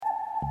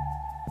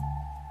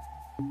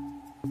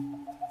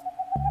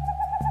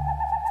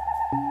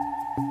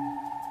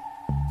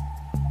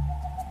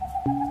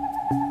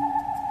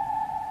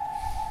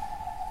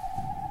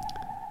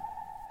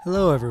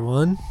Hello,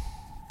 everyone.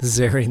 This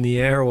is Ari in the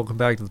Air. Welcome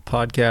back to the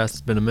podcast.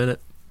 It's been a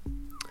minute.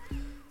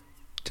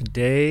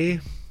 Today,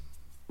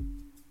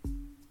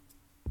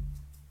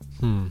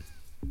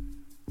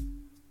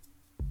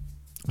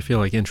 I feel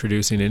like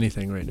introducing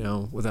anything right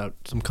now without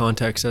some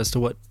context as to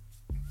what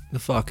the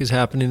fuck is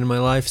happening in my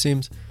life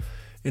seems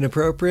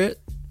inappropriate.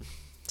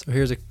 So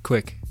here's a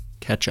quick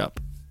catch up.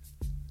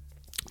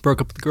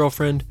 Broke up with a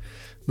girlfriend,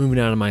 moving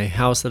out of my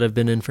house that I've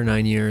been in for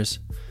 9 years,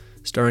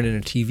 starring in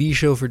a TV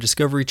show for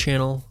Discovery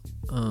Channel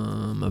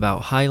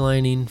about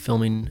highlining,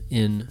 filming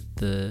in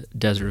the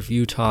desert of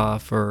Utah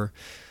for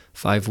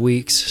 5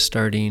 weeks,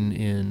 starting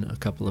in a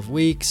couple of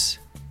weeks.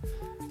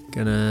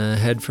 Gonna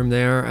head from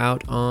there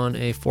out on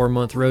a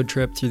 4-month road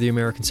trip through the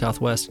American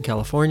Southwest in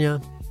California.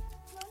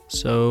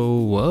 So,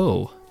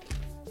 whoa,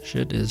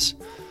 shit is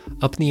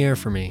up in the air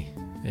for me,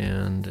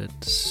 and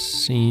it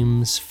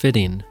seems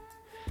fitting,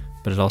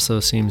 but it also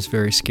seems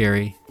very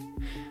scary.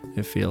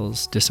 It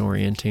feels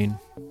disorienting,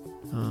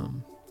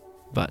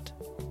 but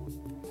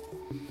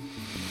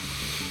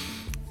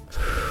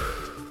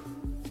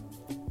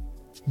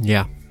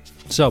yeah.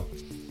 So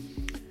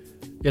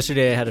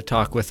yesterday I had a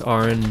talk with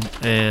Aaron,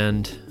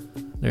 and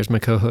there's my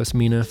co-host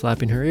Mina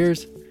flapping her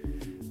ears.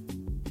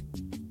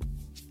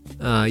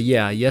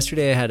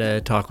 Yesterday I had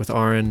a talk with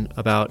Aaron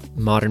about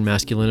modern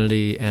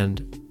masculinity,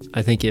 and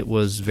I think it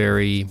was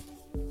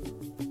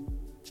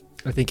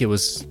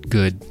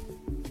good.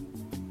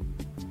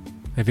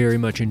 I very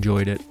much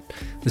enjoyed it.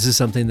 This is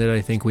something that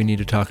I think we need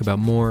to talk about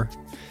more,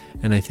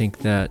 and I think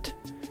that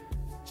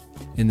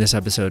in this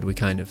episode we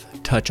kind of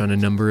touch on a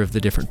number of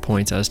the different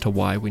points as to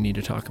why we need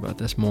to talk about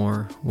this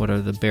more. What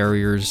are the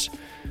barriers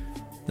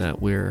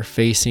that we're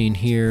facing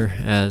here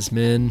as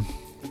men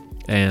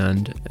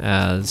and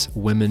as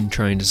women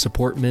trying to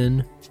support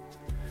men,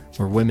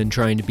 or women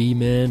trying to be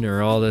men,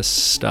 or all this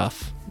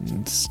stuff.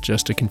 It's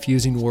just a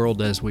confusing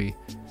world as we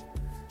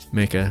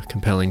make a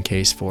compelling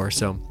case for.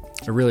 So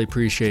I really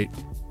appreciate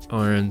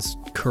Aaron's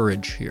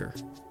courage here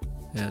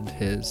and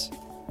his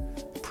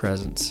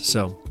presence.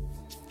 So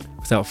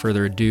without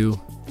further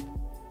ado,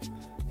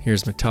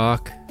 here's my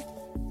talk.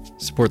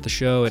 Support the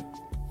show at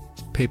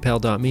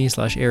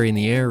paypal.me/Ari in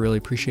the Air. Really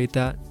appreciate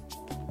that.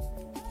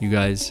 You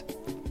guys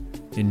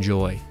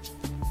enjoy.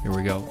 Here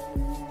we go.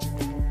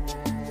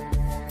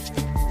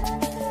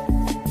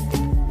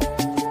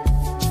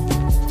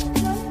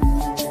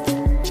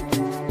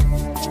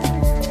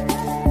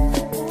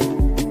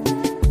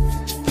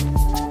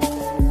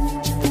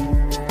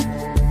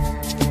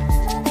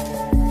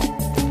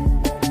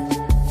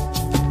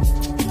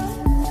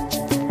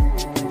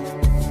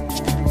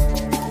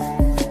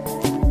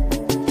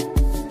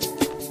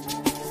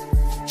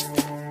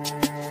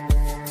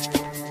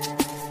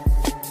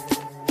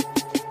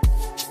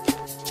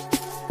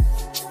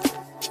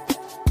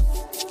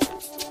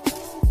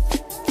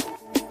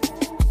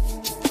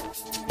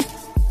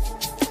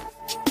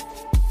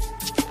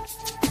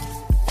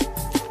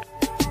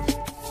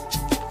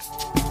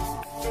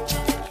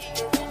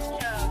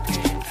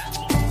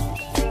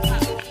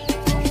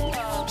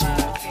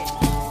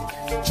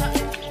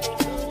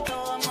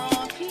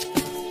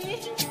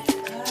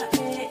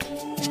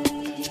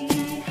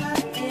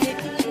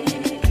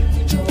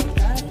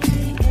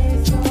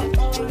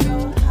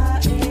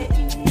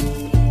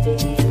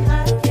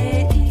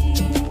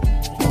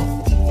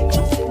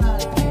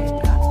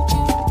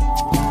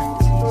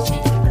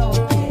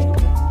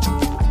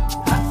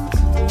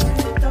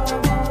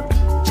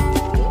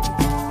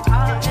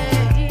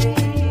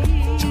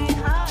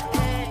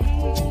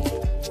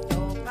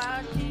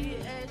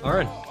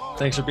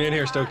 Thanks for being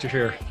here. Stoked you're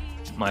here.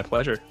 My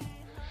pleasure.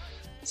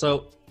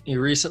 So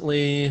you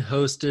recently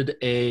hosted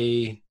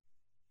a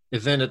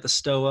event at the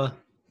Stoa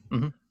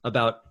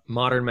about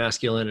modern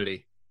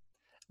masculinity.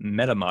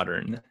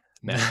 Metamodern.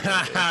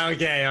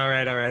 Okay. All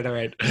right.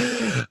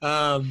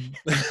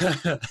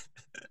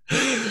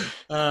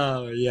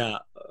 Oh yeah.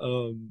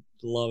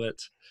 Love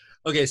it.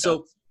 Okay.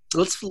 So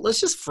let's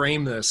just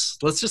frame this.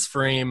 Let's just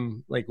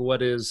frame like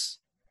what is,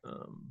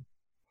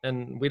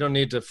 and we don't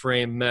need to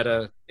frame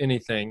meta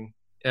anything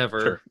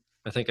ever. Sure.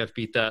 I think I've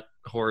beat that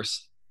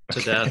horse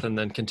to death and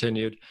then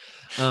continued.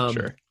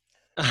 Sure.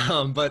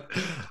 But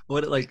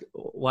what, like,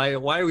 why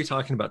are we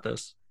talking about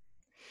this?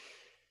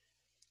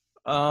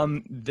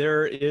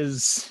 There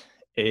is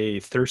a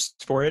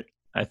thirst for it,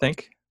 I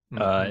think,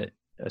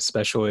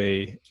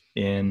 especially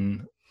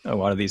in a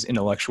lot of these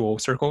intellectual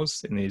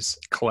circles, in these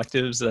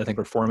collectives that I think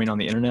are forming on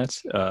the internet.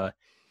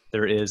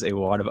 There is a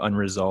lot of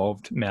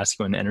unresolved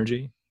masculine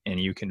energy, and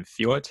you can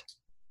feel it.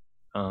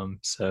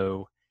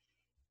 So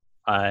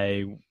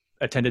I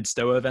attended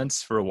Stoa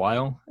events for a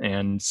while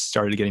and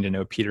started getting to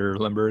know Peter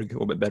Limberg a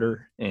little bit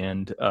better,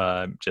 and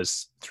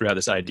just threw out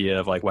this idea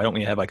of like, why don't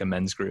we have like a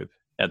men's group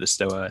at the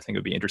Stoa? I think it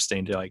would be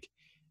interesting to like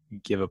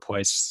give a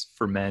place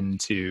for men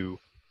to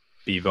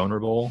be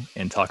vulnerable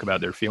and talk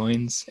about their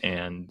feelings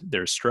and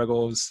their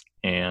struggles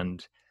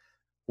and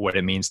what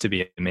it means to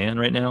be a man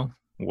right now.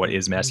 What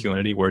is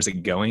masculinity? Where's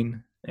it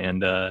going?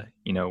 And,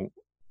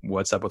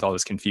 what's up with all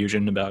this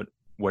confusion about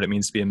what it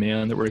means to be a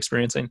man that we're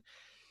experiencing.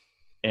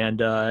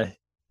 And I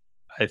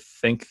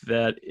think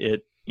that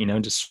it,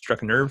 just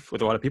struck a nerve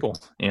with a lot of people.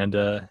 And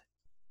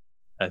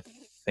I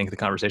think the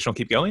conversation will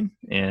keep going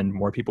and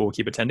more people will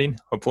keep attending,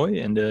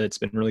 hopefully. And it's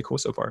been really cool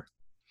so far.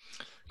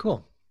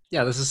 Cool.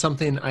 Yeah, this is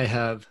something I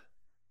have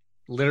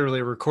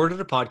literally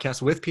recorded a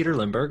podcast with Peter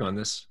Lindbergh on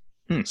this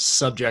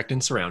subject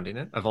and surrounding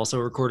it. I've also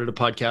recorded a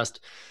podcast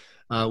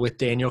with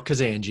Daniel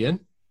Kazanjian.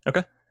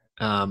 Okay.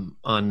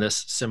 On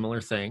this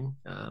similar thing,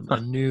 a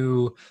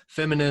new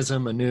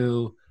feminism, a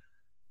new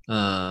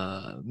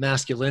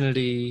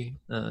masculinity,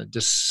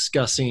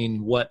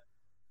 discussing what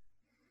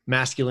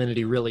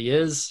masculinity really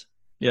is,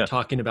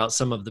 talking about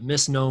some of the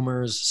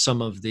misnomers,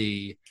 some of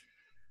the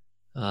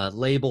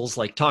labels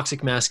like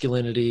toxic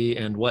masculinity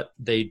and what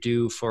they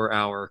do for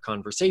our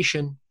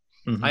conversation.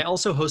 Mm-hmm. I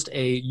also host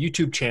a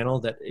YouTube channel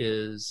that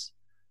is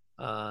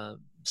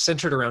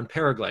centered around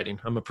paragliding.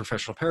 I'm a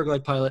professional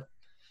paraglide pilot,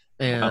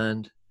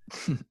 and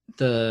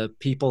the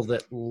people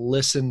that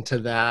listen to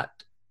that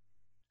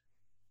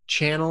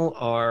channel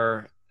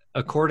are,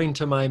 according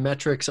to my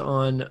metrics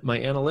on my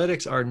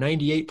analytics, are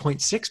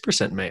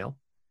 98.6% male.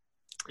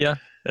 Yeah,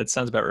 that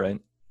sounds about right.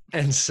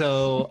 And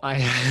so I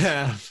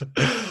have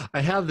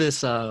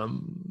this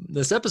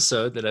this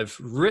episode that I've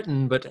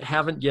written but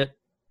haven't yet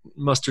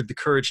mustered the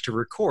courage to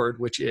record,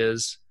 which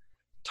is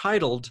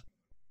titled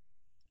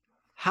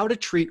 "How to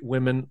Treat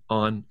Women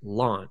on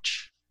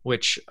Launch,"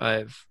 which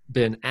I've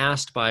been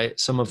asked by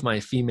some of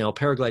my female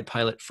paraglide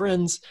pilot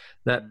friends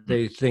that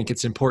they think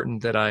it's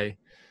important that I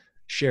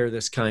share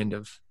this kind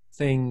of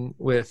thing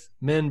with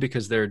men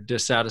because they're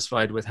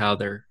dissatisfied with how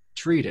they're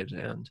treated.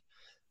 And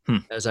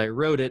as I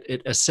wrote it,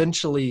 it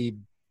essentially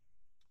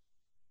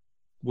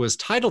was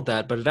titled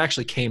that, but it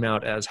actually came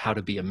out as How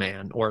to Be a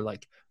Man, or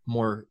like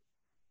more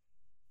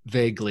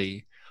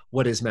vaguely,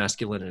 what is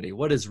masculinity?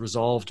 What is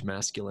resolved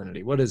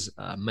masculinity? What is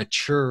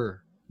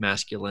mature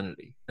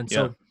masculinity? And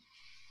so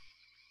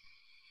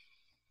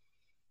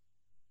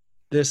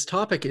this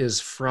topic is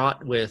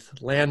fraught with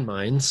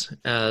landmines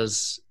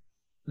as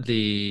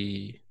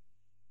the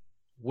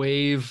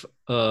wave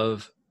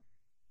of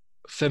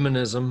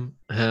feminism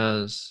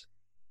has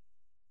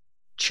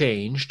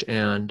changed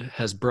and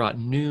has brought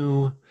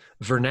new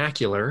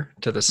vernacular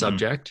to the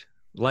subject,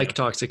 like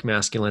toxic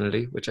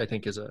masculinity, which I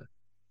think is a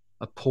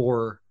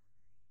poor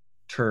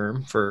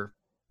term for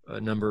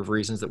a number of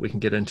reasons that we can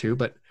get into.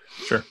 But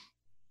sure,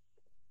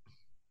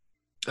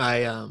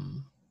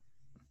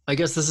 I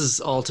guess this is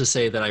all to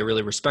say that I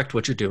really respect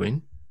what you're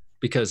doing,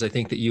 because I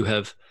think that you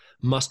have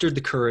mustered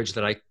the courage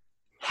that I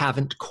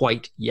haven't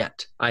quite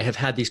yet. I have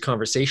had these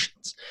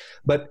conversations,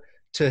 but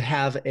to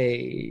have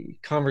a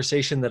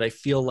conversation that I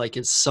feel like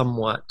is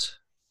somewhat,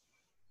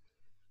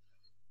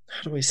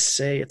 how do we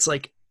say, it's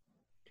like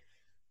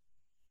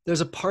there's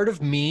a part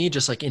of me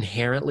just like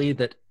inherently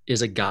that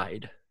is a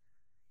guide.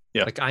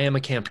 Yeah. Like I am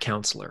a camp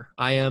counselor.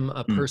 I am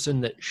a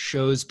person that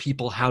shows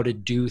people how to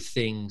do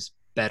things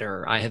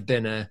better. I have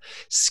been a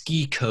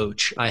ski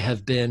coach. I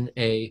have been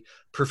a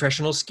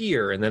professional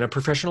skier, and then a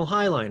professional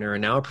highliner,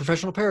 and now a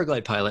professional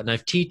paraglide pilot. And I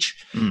teach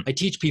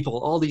people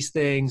all these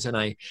things, and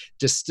I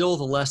distill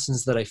the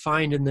lessons that I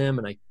find in them,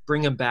 and I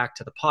bring them back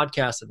to the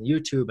podcast and the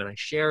YouTube, and I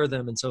share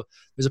them. And so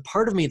there's a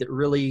part of me that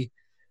really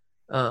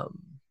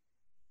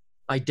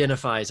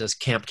identifies as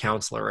camp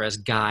counselor, or as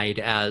guide,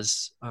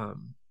 as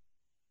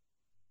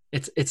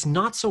it's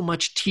not so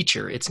much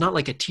teacher. It's not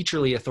like a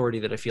teacherly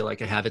authority that I feel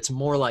like I have. It's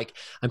more like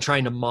I'm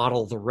trying to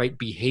model the right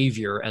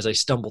behavior as I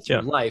stumble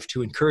through life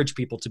to encourage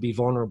people to be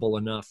vulnerable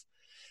enough.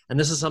 And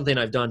this is something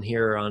I've done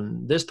here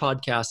on this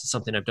podcast. It's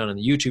something I've done on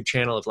the YouTube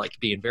channel, of like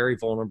being very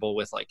vulnerable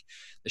with like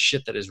the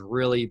shit that has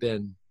really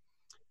been,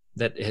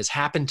 that has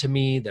happened to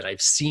me, that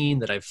I've seen,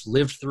 that I've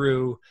lived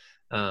through,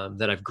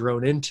 that I've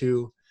grown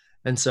into.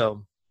 And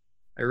so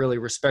I really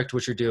respect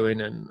what you're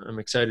doing, and I'm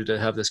excited to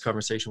have this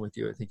conversation with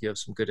you. I think you have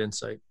some good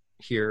insight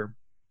here.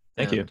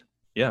 Thank you.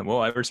 Yeah.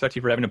 Well, I respect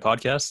you for having a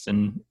podcast,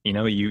 and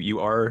you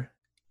are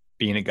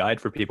being a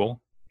guide for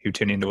people who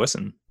tune in to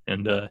listen.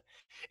 And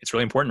it's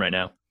really important right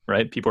now,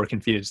 right? People are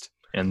confused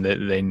and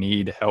they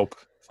need help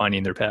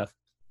finding their path.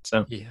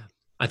 So yeah,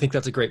 I think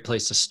that's a great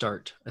place to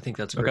start.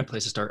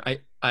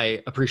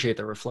 I appreciate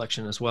the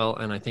reflection as well.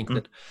 And I think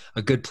that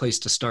a good place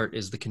to start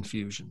is the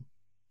confusion.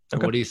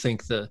 Okay. What do you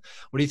think the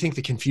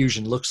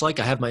confusion looks like?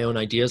 I have my own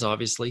ideas,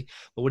 obviously,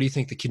 but what do you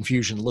think the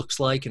confusion looks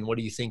like, and what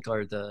do you think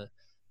are the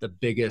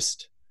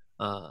biggest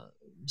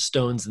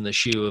stones in the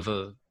shoe of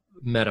a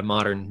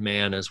meta-modern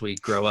man as we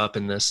grow up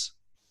in this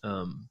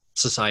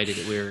society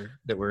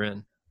that we're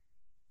in?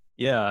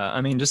 Yeah,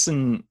 I mean, just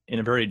in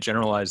a very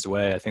generalized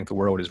way, I think the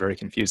world is very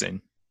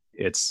confusing.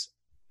 It's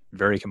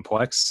very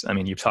complex. I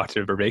mean, you've talked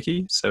to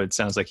Vervaeke, so it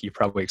sounds like you've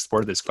probably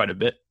explored this quite a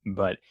bit,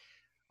 but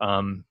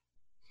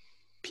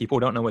people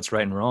don't know what's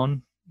right and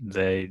wrong.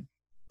 They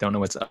don't know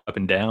what's up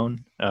and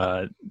down.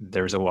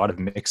 There's a lot of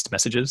mixed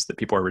messages that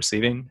people are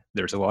receiving.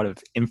 There's a lot of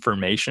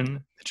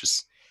information that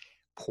just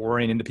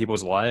pouring into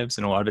people's lives,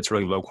 and a lot of it's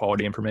really low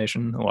quality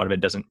information. A lot of it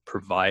doesn't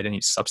provide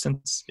any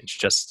substance. It's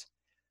just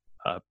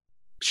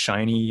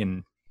shiny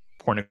and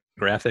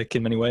pornographic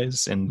in many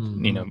ways.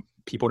 And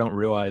people don't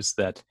realize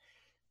that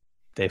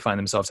they find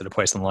themselves at a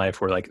place in life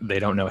where like they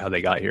don't know how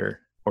they got here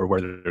or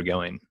where they're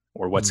going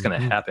or what's going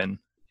to happen.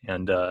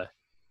 And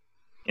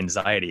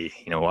anxiety,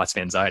 lots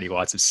of anxiety,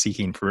 lots of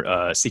seeking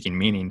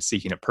meaning,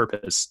 seeking a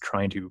purpose,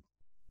 trying to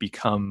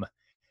become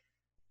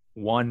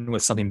one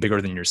with something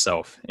bigger than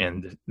yourself.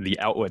 And the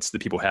outlets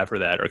that people have for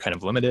that are kind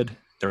of limited.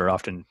 They're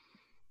often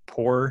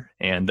poor.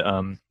 And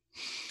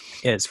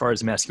as far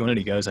as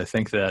masculinity goes, I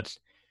think that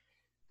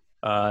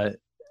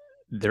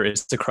there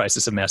is a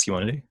crisis of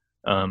masculinity.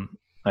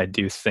 I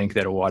do think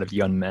that a lot of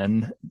young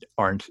men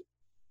aren't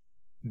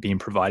being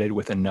provided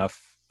with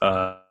enough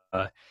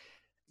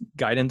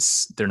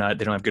guidance. They don't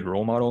have good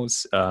role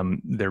models.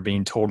 They're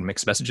being told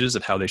mixed messages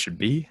of how they should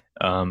be.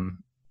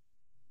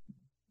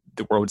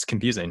 The world's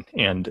confusing.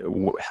 And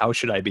how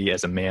should I be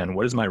as a man?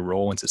 What is my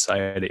role in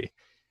society?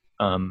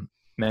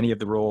 Many of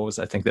the roles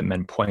I think that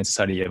men play in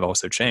society have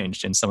also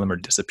changed, and some of them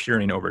are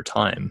disappearing over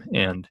time.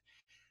 And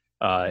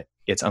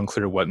it's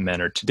unclear what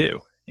men are to do.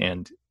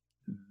 And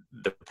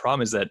the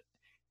problem is that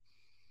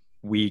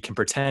we can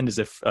pretend as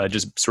if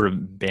just sort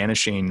of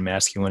banishing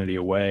masculinity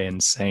away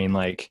and saying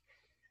like,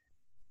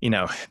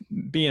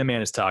 being a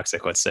man is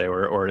toxic, let's say,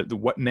 or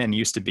what men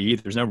used to be,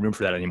 there's no room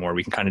for that anymore.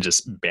 We can kind of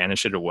just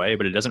banish it away,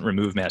 but it doesn't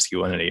remove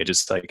masculinity. It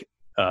just like,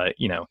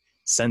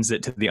 sends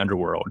it to the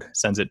underworld,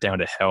 sends it down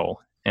to hell.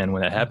 And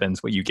when that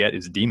happens, what you get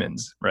is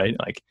demons, right?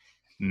 Like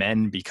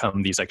men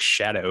become these like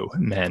shadow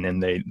men,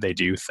 and they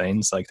do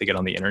things like they get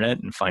on the internet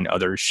and find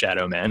other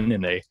shadow men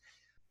and they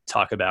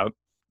talk about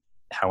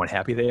how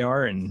unhappy they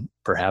are. And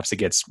perhaps it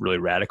gets really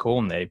radical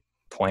and they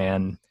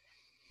plan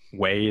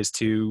ways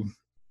to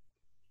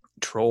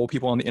troll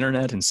people on the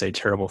internet and say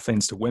terrible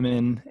things to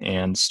women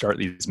and start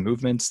these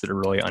movements that are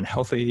really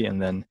unhealthy.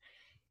 And then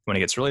when it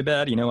gets really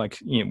bad,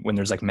 when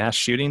there's like mass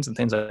shootings and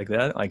things like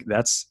that, like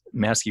that's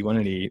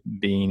masculinity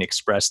being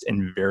expressed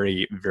in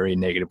very, very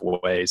negative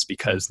ways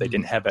because they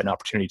didn't have an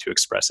opportunity to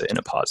express it in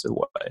a positive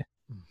way.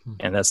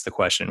 And that's the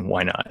question.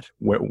 Why not?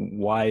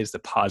 Why is the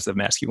positive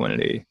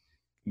masculinity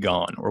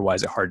gone? Or why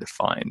is it hard to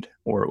find?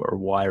 Or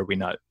why are we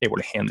not able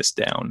to hand this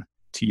down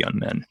to young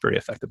men very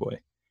effectively?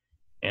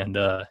 And,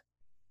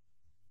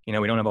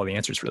 we don't have all the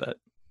answers for that.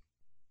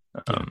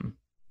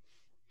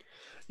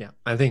 Yeah,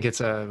 I think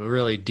it's a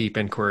really deep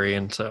inquiry.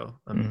 And so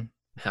I'm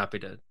happy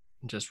to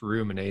just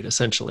ruminate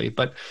essentially.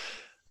 But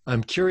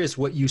I'm curious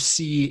what you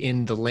see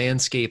in the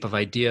landscape of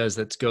ideas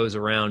that goes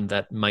around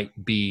that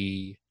might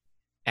be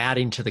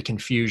adding to the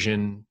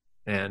confusion,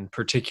 and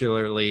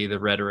particularly the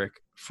rhetoric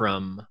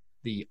from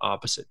the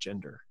opposite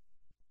gender.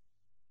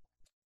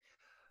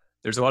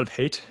 There's a lot of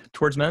hate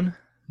towards men.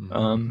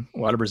 A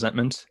lot of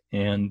resentment,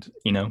 and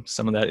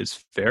some of that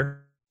is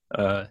fair.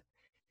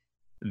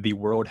 The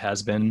world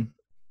has been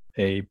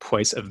a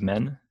place of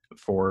men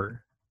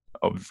for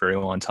a very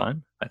long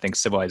time. I think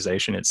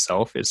civilization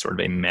itself is sort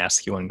of a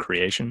masculine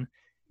creation,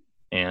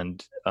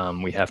 and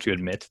we have to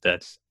admit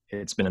that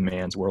it's been a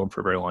man's world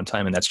for a very long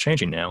time, and that's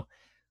changing now.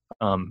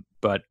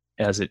 But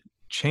as it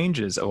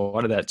changes, a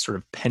lot of that sort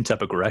of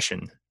pent-up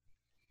aggression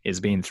is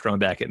being thrown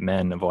back at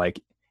men of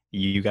like,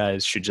 you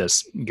guys should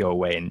just go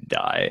away and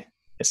die,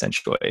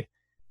 essentially,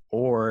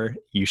 or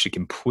you should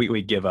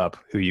completely give up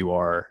who you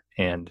are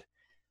and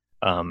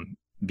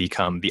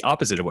become the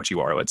opposite of what you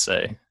are. Let's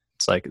say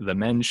it's like the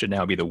men should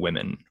now be the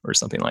women or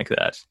something like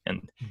that.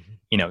 And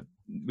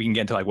we can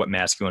get into like what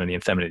masculinity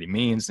and femininity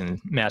means,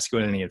 and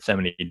masculinity and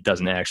femininity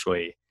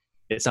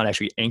it's not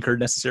actually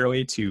anchored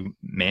necessarily to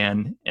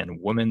man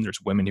and woman.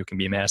 There's women who can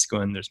be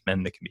masculine, there's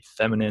men that can be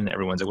feminine.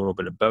 Everyone's a little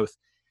bit of both,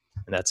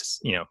 and that's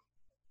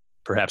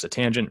perhaps a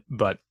tangent,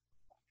 but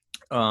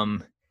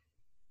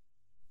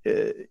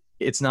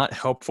it's not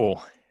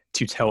helpful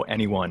to tell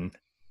anyone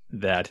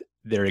that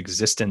their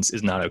existence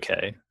is not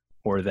okay,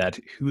 or that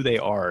who they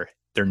are,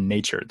 their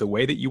nature, the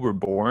way that you were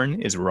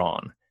born is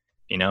wrong.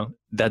 It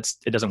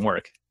doesn't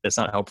work. It's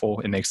not helpful.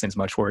 It makes things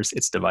much worse.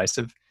 It's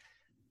divisive.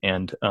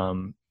 And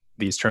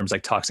these terms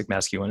like toxic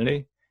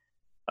masculinity,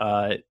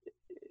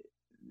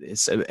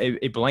 it's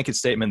a blanket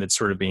statement that's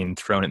sort of being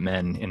thrown at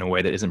men in a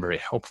way that isn't very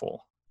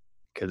helpful,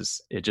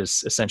 because it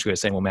just essentially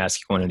is saying, well,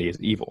 masculinity is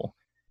evil.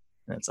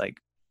 And it's like,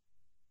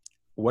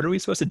 what are we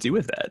supposed to do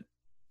with that?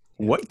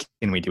 What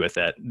can we do with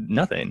that?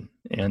 Nothing.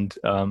 And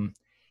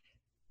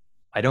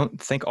I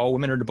don't think all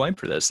women are to blame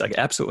for this. Like,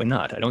 absolutely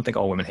not. I don't think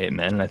all women hate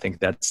men. And I think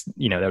that's,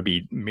 that would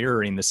be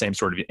mirroring the same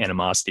sort of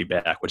animosity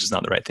back, which is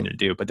not the right thing to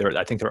do. But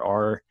I think there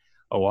are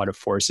a lot of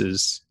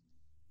forces,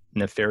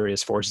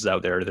 nefarious forces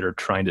out there that are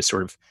trying to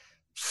sort of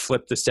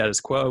flip the status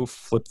quo,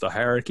 flip the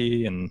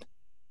hierarchy. And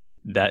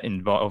that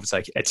involves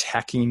like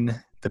attacking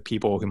the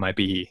people who might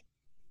be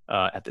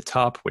at the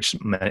top, which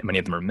many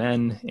of them are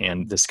men,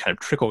 and this kind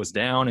of trickles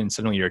down, and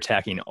suddenly you're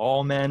attacking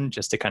all men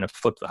just to kind of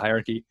flip the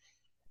hierarchy.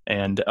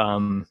 And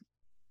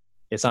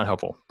it's not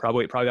helpful.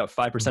 Probably about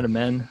 5% of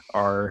men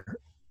are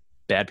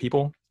bad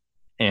people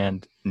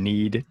and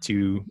need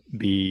to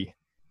be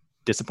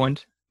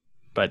disciplined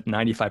but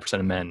 95%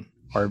 of men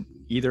are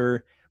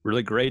either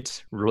really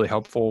great, really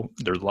helpful,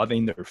 they're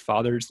loving, they're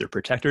fathers, they're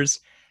protectors,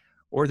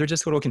 or they're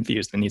just a little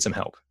confused and need some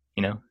help,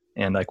 you know?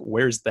 And like,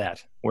 where's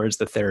that? Where's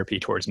the therapy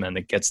towards men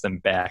that gets them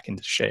back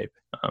into shape?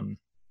 And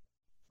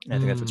I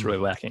think that's what's really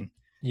lacking.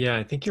 Yeah,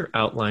 I think you're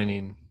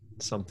outlining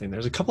something.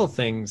 There's a couple of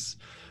things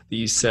that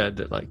you said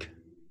that, like,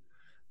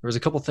 there was a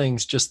couple of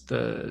things, just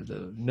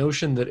the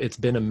notion that it's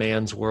been a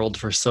man's world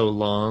for so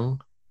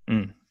long.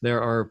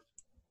 There are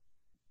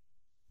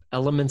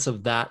elements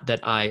of that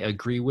that I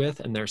agree with,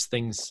 and there's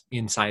things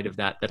inside of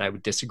that that I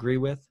would disagree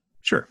with.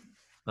 Sure.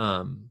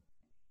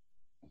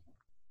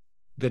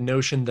 The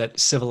notion that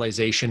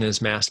civilization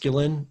is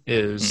masculine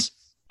is,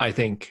 I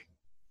think,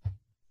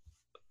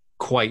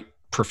 quite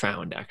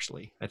profound,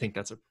 actually. I think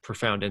that's a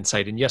profound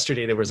insight. And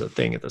yesterday there was a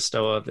thing at the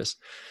Stoa of this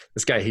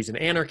guy. He's an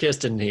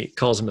anarchist, and he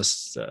calls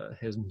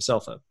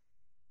himself a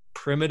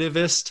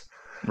primitivist.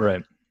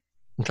 Right.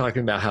 I'm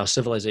talking about how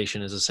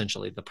civilization is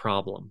essentially the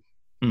problem.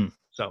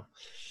 So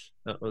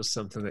that was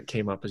something that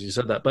came up as you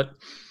said that. But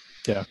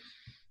yeah,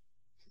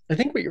 I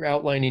think what you're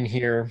outlining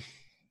here,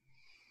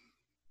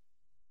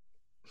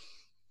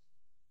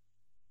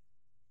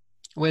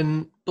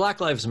 when Black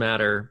Lives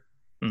Matter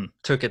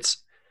took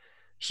its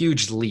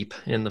huge leap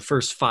in the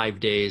first 5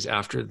 days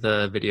after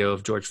the video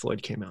of George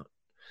Floyd came out,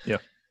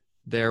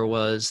 there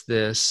was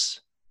this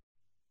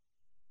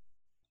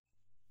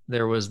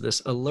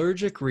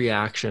allergic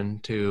reaction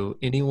to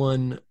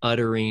anyone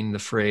uttering the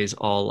phrase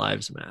 "all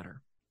lives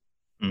matter."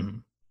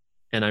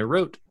 And I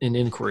wrote an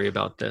inquiry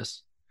about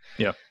this.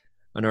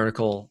 An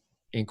article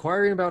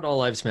inquiring about all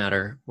lives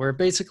matter, where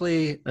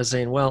basically I was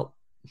saying, well,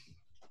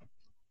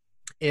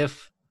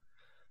 if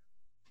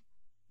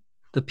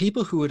the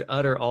people who would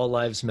utter all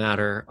lives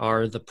matter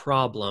are the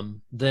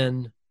problem,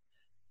 then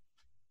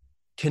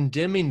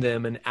condemning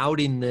them and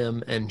outing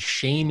them and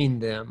shaming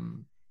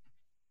them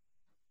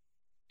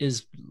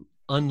is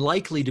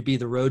unlikely to be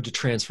the road to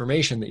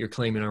transformation that you're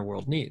claiming our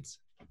world needs.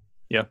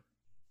 Yeah.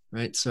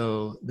 Right.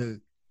 So the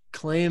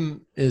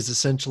claim is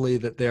essentially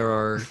that there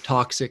are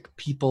toxic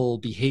people,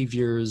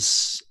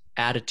 behaviors,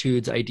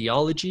 attitudes,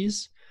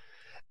 ideologies.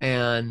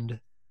 And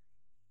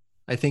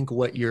I think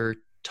what you're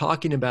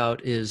talking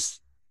about is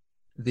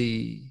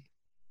there's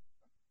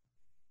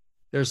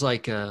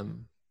like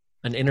an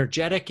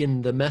energetic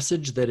in the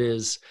message that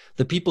is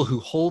the people who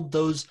hold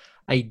those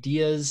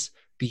ideas,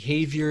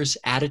 behaviors,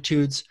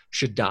 attitudes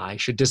should die,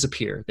 should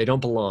disappear. They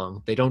don't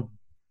belong. They don't,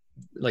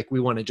 like, we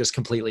want to just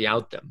completely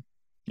out them.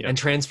 And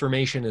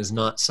transformation is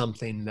not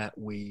something that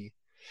we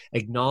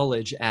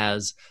acknowledge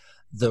as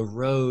the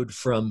road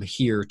from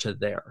here to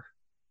there.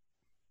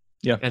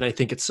 And I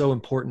think it's so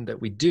important that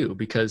we do,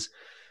 because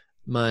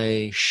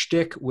my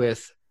shtick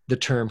with the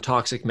term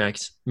toxic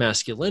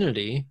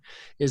masculinity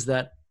is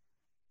that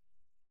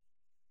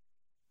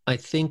I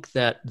think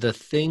that the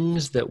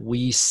things that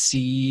we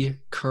see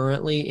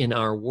currently in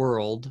our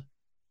world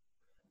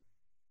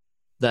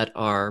that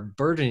are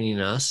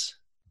burdening us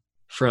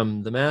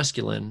from the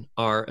masculine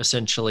are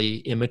essentially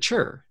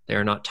immature. They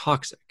are not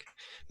toxic,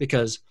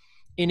 because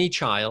any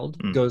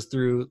child goes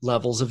through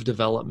levels of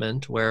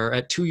development where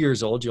at 2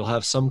 years old, you'll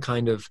have some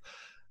kind of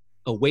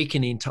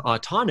awakening to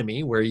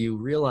autonomy where you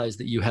realize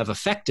that you have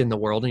effect in the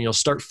world, and you'll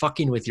start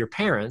fucking with your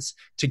parents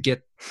to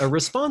get a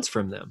response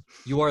from them.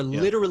 You are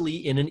literally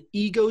in an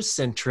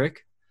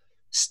egocentric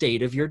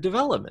state of your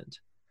development.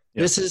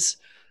 This is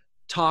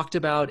talked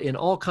about in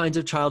all kinds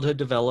of childhood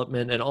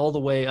development and all the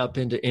way up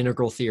into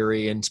integral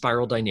theory and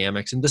spiral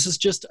dynamics. And this is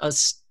just a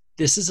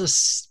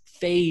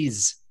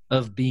phase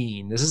of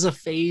being. This is a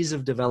phase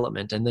of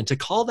development. And then to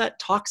call that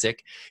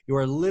toxic, you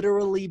are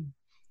literally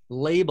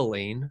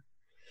labeling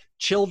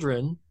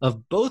children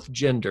of both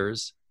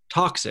genders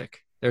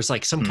toxic. There's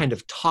like some kind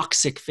of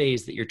toxic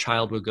phase that your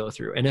child would go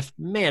through. And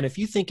if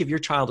you think of your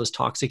child as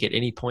toxic at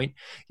any point,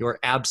 you're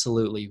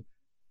absolutely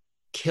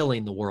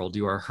killing the world.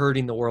 You are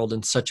hurting the world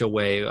in such a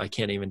way I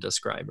can't even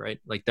describe, right?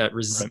 Like that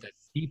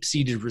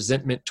deep-seated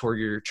resentment toward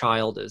your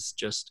child is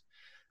just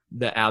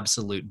the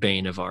absolute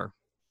bane of our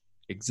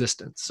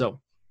existence. So,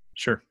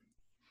 sure.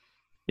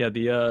 Yeah,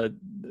 the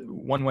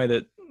one way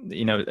that,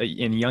 in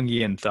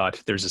Jungian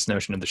thought, there's this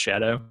notion of the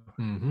shadow,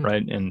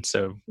 right? And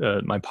so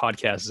my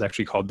podcast is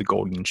actually called The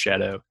Golden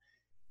Shadow.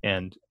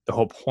 And the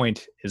whole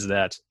point is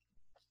that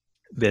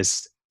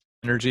this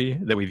energy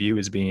that we view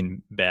as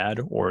being bad,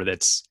 or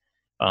that's,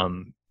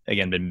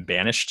 again, been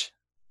banished,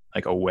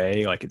 like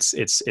away, like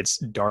it's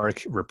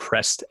dark,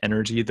 repressed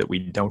energy that we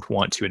don't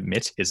want to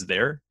admit is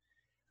there.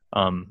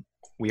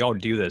 We all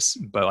do this,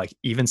 but like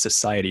even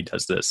society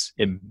does this.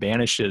 It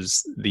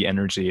banishes the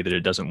energy that it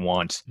doesn't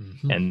want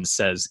and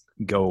says,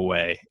 go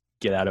away,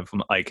 get out of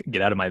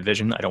my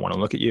vision. I don't want to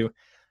look at you.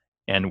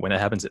 And when that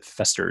happens, it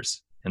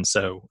festers. And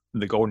so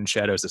the golden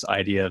shadow is this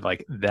idea of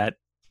like that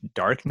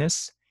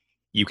darkness,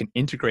 you can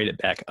integrate it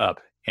back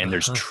up, and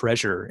there's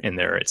treasure in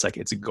there. It's like,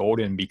 it's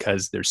golden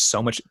because there's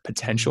so much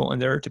potential in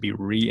there to be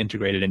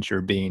reintegrated into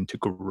your being, to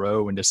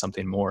grow into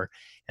something more.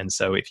 And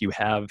so if you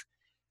have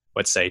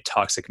let's say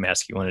toxic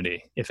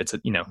masculinity, if it's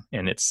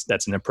and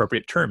that's an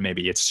appropriate term.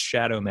 Maybe it's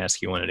shadow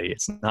masculinity.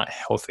 It's not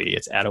healthy.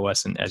 It's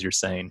adolescent, as you're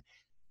saying.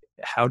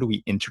 How do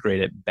we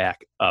integrate it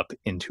back up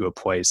into a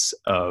place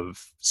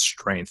of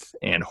strength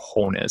and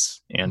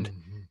wholeness? And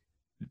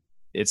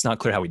it's not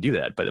clear how we do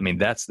that, but I mean,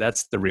 that's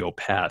the real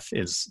path,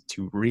 is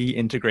to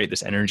reintegrate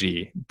this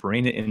energy,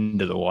 bring it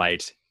into the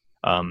light,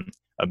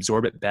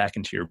 absorb it back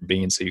into your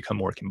being, so you become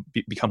more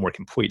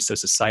complete. So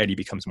society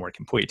becomes more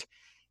complete.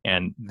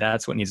 And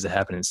that's what needs to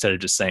happen, instead of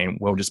just saying,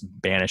 well, just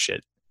banish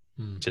it,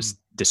 just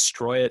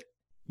destroy it,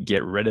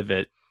 get rid of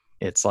it.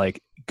 It's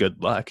like,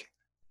 good luck.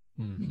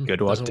 Good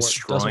luck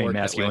destroying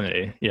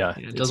masculinity. Yeah,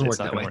 it doesn't work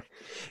that way.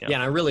 Yeah,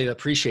 and I really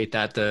appreciate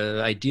that.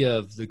 The idea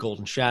of the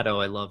golden shadow,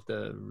 I love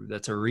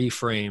that's a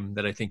reframe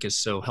that I think is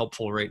so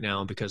helpful right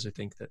now, because I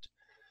think that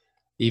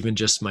even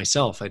just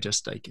myself, I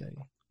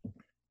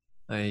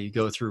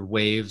go through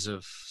waves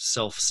of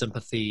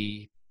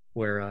self-sympathy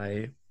where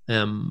I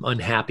am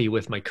unhappy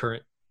with my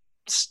current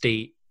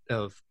state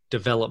of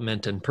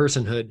development and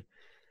personhood,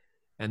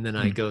 and then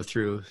I go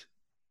through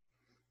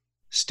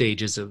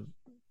stages of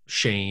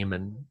shame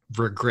and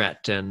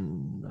regret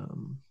and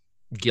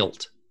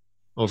guilt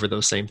over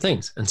those same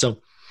things. And so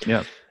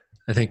I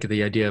think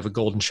the idea of a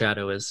golden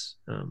shadow is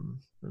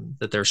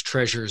that there's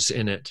treasures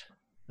in it.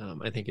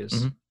 I think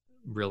is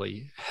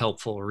really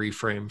helpful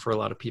reframe for a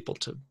lot of people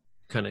to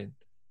kind of,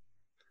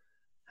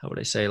 how would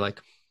I say,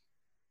 like,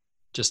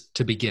 just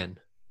to begin,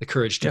 the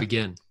courage to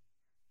begin.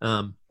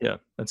 Yeah,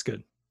 that's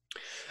good.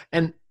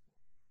 And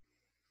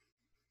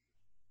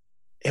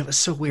it was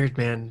so weird,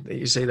 man, that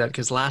you say that,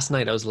 because last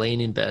night I was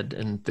laying in bed,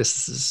 and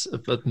this is a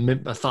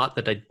thought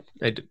that I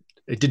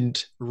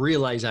didn't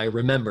realize I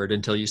remembered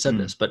until you said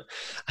this, but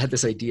I had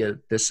this idea,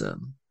 this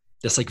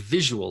like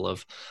visual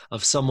of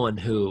someone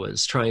who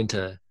was trying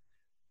to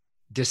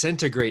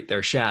disintegrate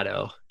their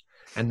shadow,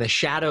 and the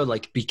shadow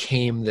like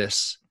became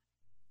this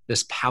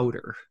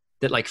powder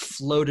that like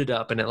floated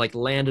up, and it like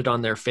landed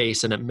on their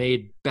face, and it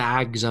made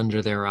bags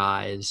under their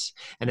eyes,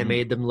 and it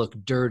made them look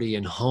dirty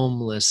and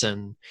homeless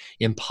and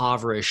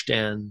impoverished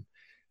and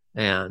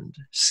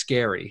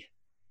scary.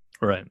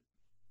 Right.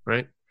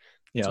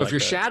 Yeah. So if your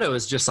shadow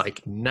is just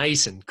like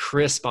nice and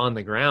crisp on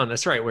the ground,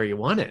 that's right where you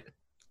want it.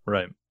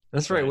 Right.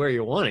 That's right where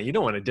you want it. You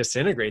don't want to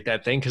disintegrate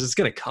that thing, because it's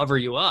going to cover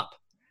you up.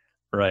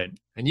 Right.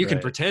 And you can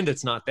pretend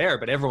it's not there,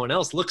 but everyone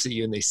else looks at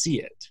you and they see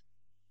it.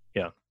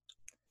 Yeah.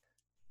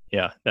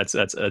 Yeah, that's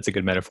a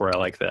good metaphor. I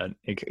like that.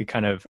 It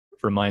kind of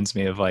reminds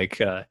me of like,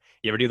 you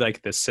ever do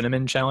like the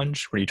cinnamon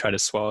challenge, where you try to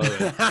swallow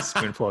a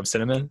spoonful of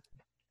cinnamon,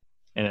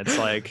 and it's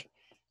like,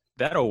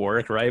 that'll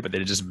work, right? But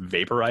then it just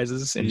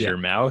vaporizes into your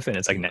mouth, and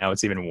it's like, now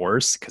it's even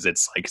worse because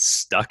it's like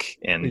stuck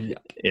and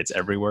it's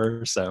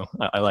everywhere. So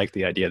I like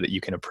the idea that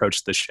you can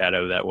approach the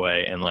shadow that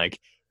way, and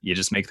like, you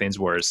just make things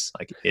worse.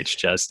 Like, it's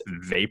just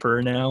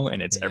vapor now,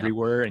 and it's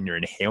everywhere, and you're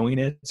inhaling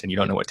it, and you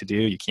don't know what to do.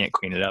 You can't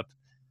clean it up.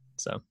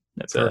 So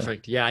that's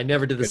perfect. Yeah, I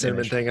never did the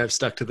cinnamon thing. I've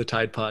stuck to the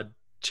Tide Pod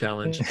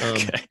challenge.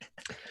 Okay.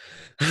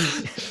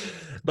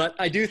 But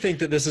I do think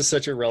that this is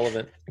such a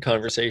relevant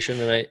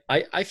conversation, and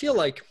I feel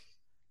like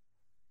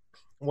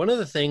one of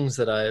the things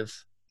that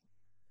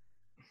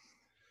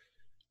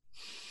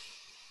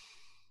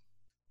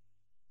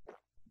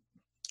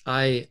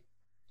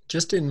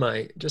just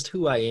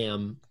who I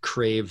am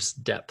craves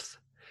depth.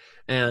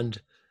 And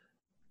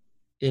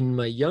in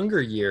my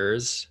younger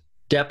years,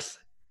 depth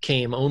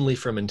came only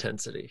from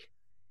intensity.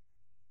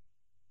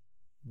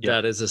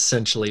 That is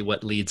essentially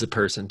what leads a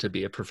person to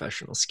be a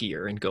professional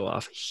skier and go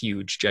off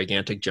huge,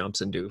 gigantic jumps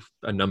and do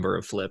a number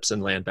of flips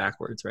and land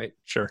backwards, right?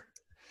 Sure.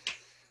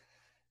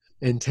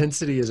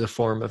 Intensity is a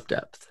form of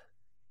depth.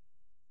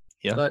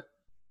 Yeah. But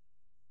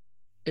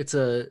it's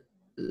a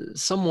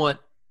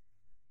somewhat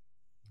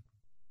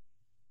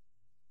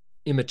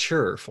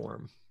immature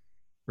form,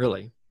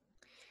 really.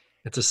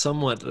 It's a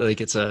somewhat like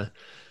because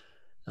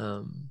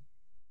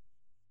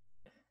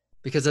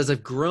as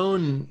I've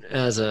grown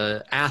as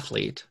an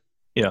athlete,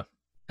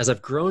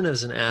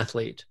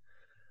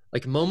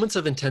 like moments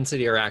of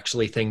intensity are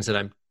actually things that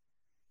I'm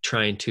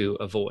trying to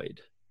avoid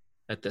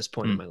at this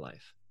point in my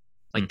life.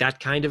 Like that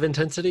kind of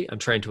intensity, I'm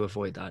trying to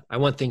avoid that. I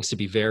want things to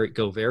be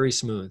go very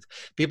smooth.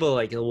 People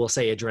like will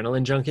say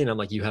adrenaline junkie, and I'm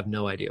like, you have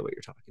no idea what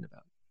you're talking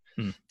about.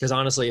 Because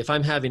honestly, if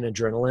I'm having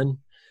adrenaline,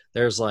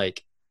 there's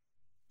like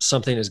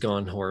something has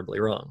gone horribly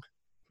wrong.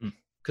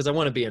 Because I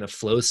want to be in a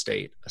flow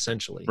state,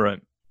 essentially.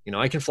 Right. You know,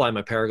 I can fly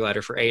my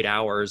paraglider for 8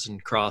 hours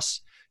and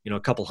cross, a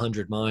couple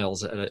 100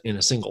 miles in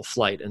a single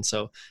flight. And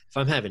so if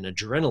I'm having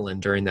adrenaline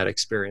during that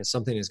experience,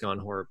 something has gone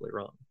horribly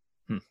wrong.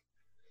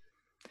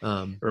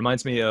 It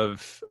reminds me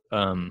of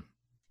the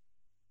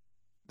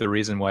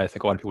reason why I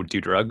think a lot of people do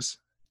drugs,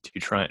 to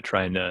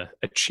trying to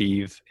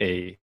achieve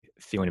a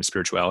feeling of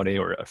spirituality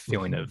or a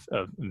feeling of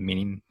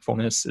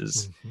meaningfulness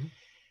is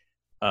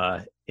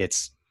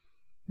it's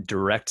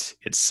direct,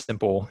 it's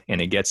simple, and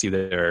it gets you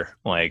there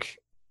like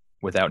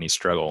without any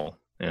struggle.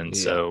 And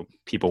so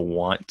people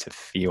want to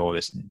feel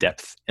this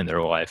depth in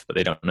their life, but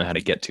they don't know how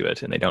to get to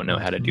it, and they don't know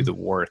how to do the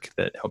work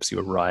that helps you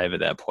arrive at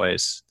that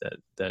place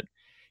that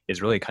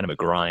is really kind of a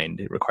grind.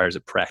 It requires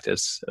a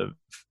practice of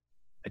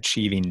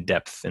achieving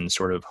depth and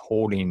sort of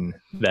holding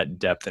that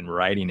depth and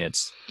writing it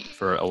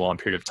for a long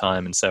period of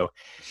time. And so,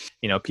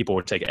 people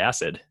would take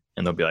acid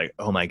and they'll be like,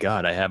 oh my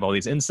God, I have all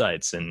these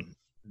insights and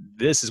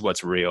this is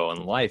what's real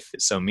and life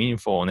is so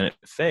meaningful. And then it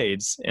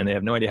fades and they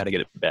have no idea how to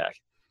get it back.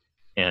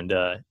 And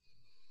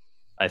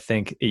I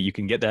think you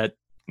can get that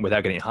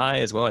without getting high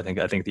as well. I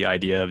think the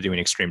idea of doing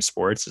extreme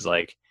sports is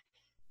like,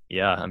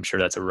 yeah, I'm sure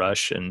that's a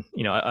rush. And,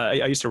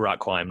 I used to rock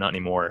climb, not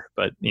anymore,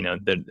 but,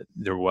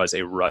 there was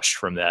a rush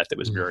from that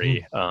was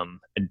very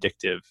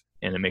addictive,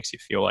 and it makes you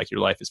feel like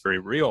your life is very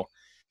real,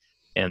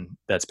 and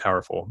that's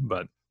powerful.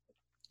 But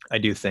I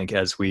do think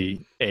as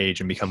we age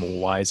and become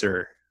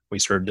wiser, we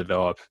sort of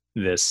develop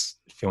this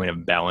feeling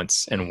of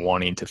balance and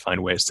wanting to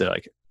find ways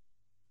to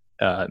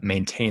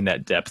maintain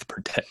that depth,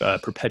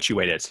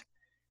 perpetuate it,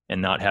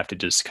 and not have to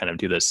just kind of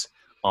do this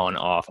on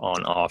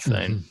off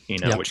thing,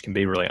 which can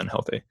be really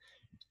unhealthy.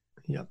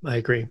 Yeah, I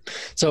agree.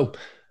 So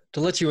to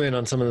let you in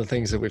on some of the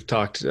things that we've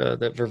talked, that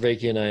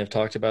Vervaeke and I have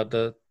talked about,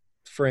 the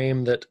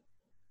frame that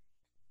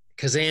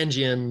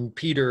Kazanjian,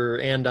 Peter,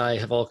 and I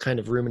have all kind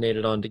of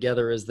ruminated on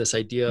together is this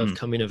idea of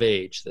coming of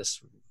age,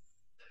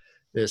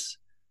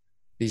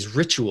 these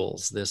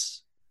rituals,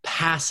 this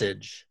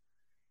passage.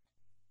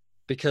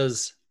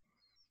 Because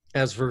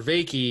as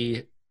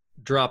Vervaeke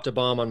dropped a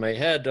bomb on my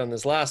head on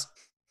this last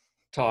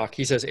talk,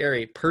 he says,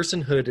 Ari,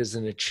 personhood is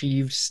an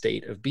achieved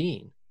state of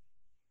being.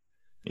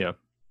 Yeah.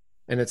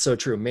 And it's so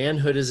true.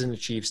 Manhood is an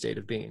achieved state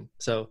of being.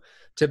 So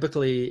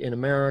typically in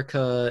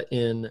America,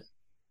 in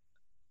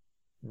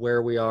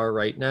where we are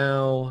right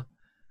now,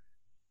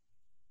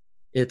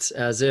 it's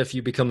as if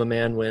you become a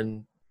man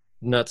when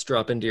nuts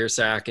drop into your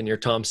sack and your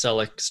Tom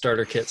Selleck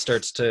starter kit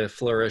starts to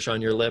flourish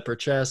on your lip or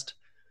chest,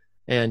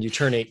 and you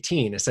turn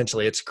 18.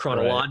 Essentially, it's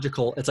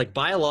chronological. Right. It's like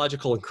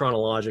biological and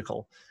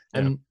chronological.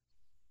 And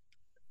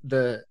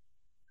there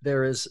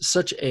is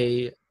such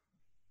a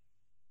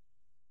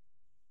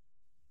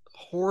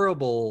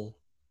horrible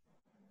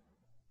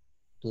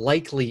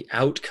likely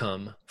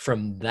outcome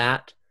from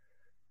that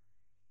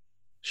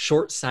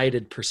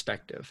short-sighted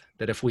perspective,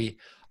 that if we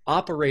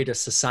operate a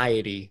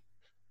society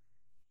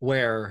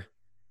where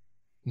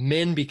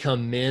men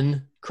become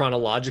men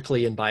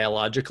chronologically and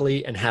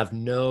biologically and have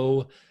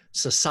no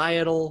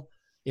societal,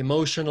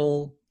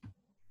 emotional,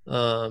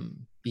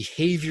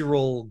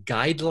 behavioral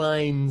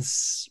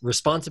guidelines,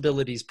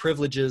 responsibilities,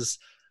 privileges,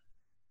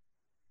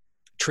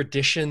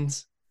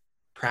 traditions,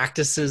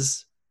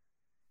 practices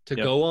to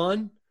go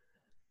on,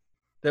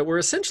 that we're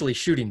essentially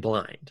shooting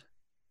blind.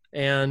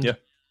 And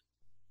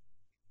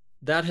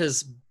that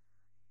has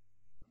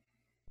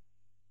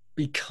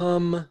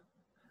become,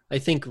 I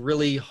think,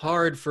 really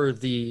hard for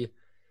the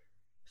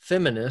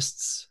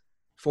feminists,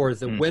 for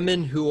the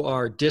women who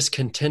are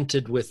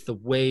discontented with the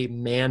way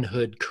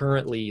manhood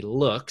currently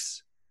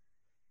looks,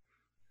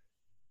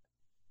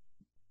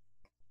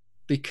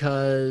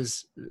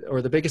 because,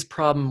 or the biggest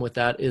problem with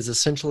that is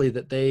essentially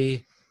that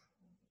they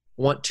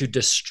want to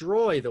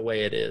destroy the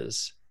way it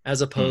is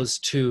as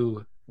opposed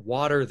to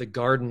water the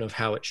garden of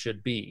how it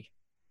should be.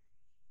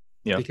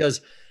 Yeah.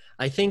 Because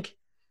I think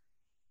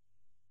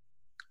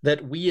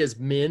that we as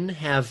men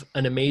have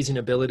an amazing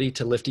ability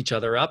to lift each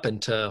other up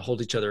and to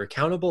hold each other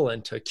accountable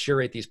and to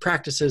curate these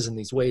practices and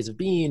these ways of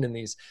being and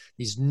these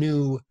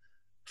new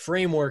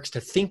frameworks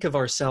to think of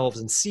ourselves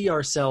and see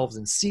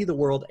the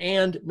world.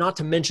 And not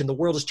to mention, the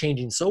world is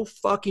changing so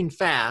fucking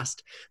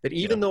fast that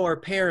even though our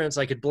parents,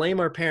 I could blame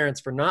our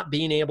parents for not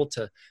being able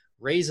to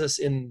raise us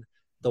in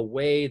the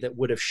way that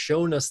would have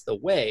shown us the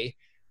way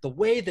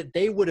that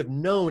they would have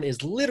known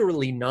is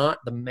literally not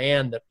the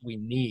man that we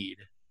need.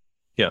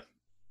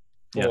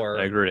 For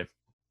I agree.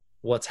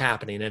 What's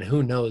happening, and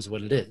who knows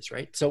what it is,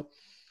 right? So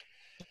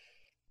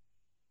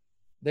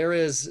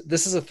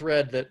this is a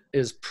thread that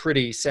is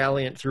pretty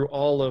salient through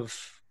all of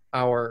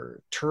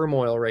our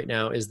turmoil right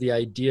now, is the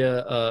idea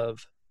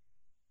of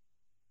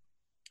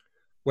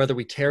whether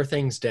we tear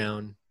things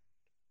down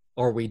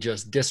or we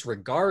just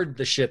disregard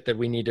the shit that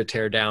we need to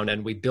tear down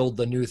and we build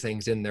the new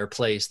things in their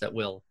place that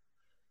will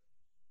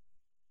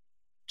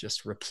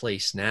just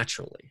replace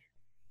naturally.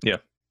 Yeah.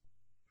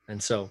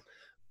 And so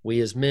we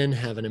as men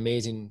have an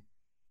amazing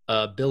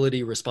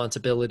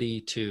responsibility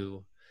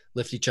to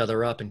lift each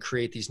other up and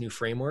create these new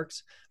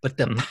frameworks. But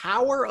the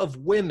power of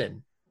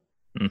women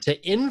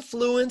to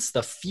influence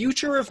the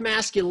future of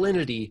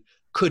masculinity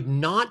could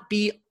not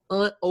be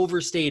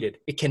overstated.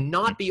 It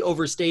cannot be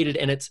overstated.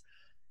 And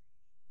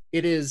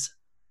it is,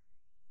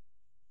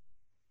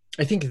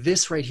 I think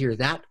this right here,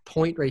 that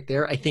point right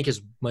there, I think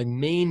is my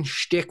main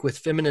shtick with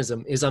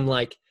feminism is I'm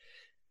like,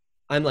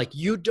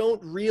 you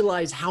don't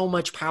realize how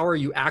much power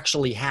you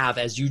actually have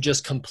as you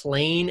just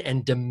complain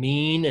and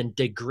demean and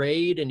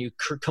degrade, and you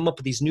come up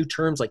with these new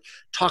terms like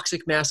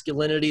toxic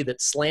masculinity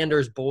that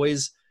slanders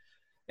boys.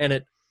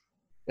 And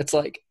it's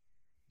like,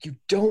 you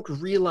don't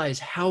realize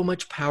how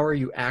much power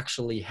you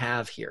actually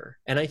have here.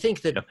 And I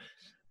think that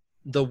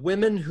the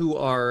women who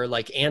are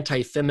like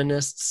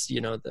anti-feminists,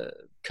 the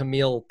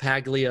Camille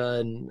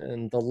Paglia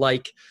and the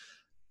like,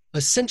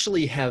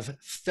 essentially have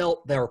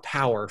felt their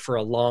power for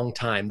a long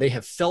time. They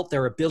have felt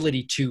their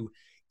ability to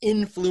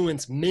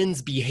influence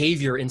men's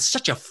behavior in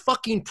such a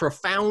fucking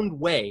profound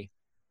way.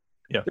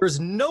 Yeah. There's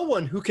no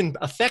one who can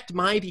affect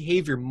my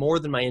behavior more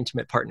than my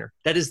intimate partner.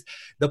 That is,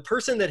 the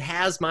person that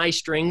has my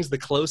strings the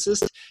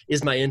closest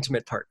is my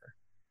intimate partner,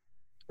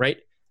 right?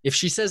 If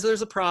she says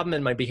there's a problem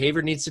and my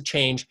behavior needs to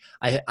change,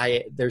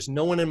 there's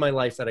no one in my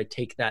life that I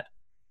take that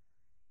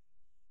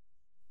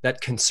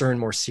concern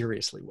more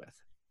seriously with.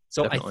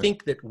 So definitely. I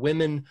think that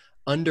women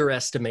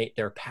underestimate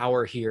their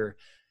power here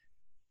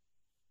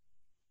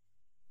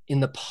in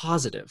the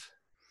positive,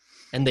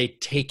 and they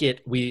take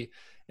it,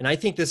 and I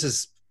think this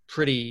is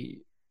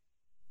pretty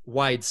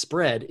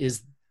widespread,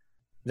 is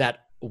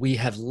that we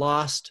have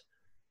lost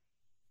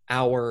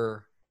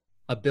our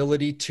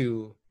ability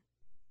to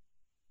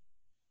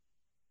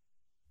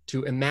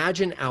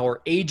imagine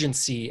our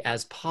agency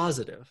as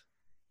positive.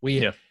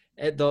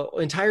 The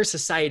entire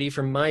society,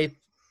 from my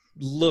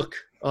look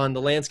on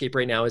the landscape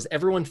right now, is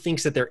everyone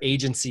thinks that their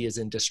agency is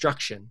in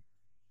destruction.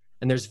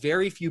 And there's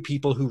very few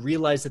people who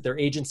realize that their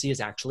agency is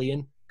actually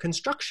in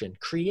construction,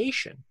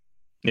 creation.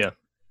 Yeah.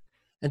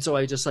 And so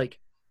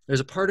there's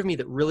a part of me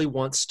that really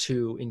wants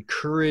to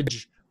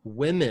encourage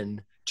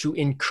women to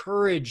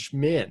encourage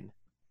men,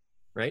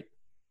 right?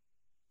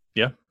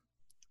 Yeah.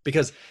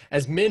 Because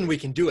as men, we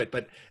can do it,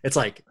 but it's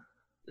like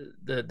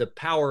the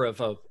power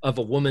of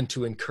a woman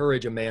to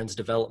encourage a man's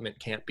development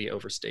can't be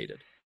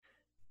overstated.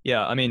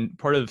 Yeah. I mean,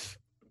 part of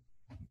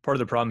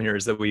the problem here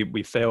is that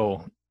we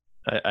fail,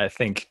 I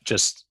think,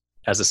 just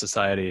as a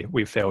society,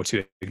 we fail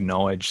to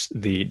acknowledge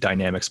the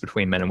dynamics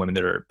between men and women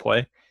that are at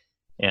play.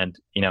 And,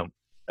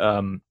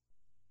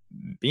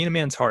 being a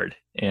man's hard.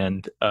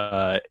 And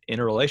in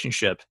a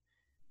relationship,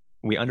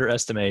 we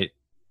underestimate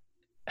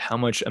how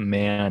much a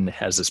man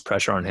has this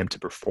pressure on him to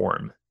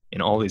perform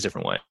in all these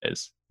different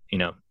ways.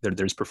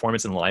 There's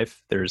performance in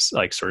life. There's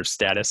like sort of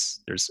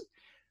status. There's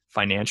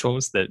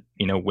financials that,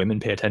 women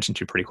pay attention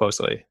to pretty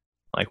closely.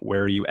 Like,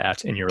 where are you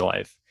at in your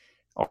life?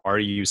 Are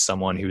you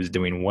someone who's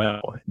doing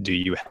well? Do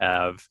you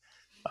have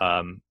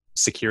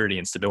security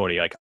and stability?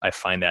 Like, I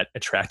find that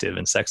attractive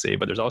and sexy,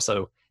 but there's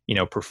also,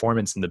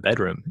 performance in the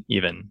bedroom.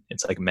 Even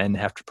it's like men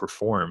have to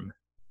perform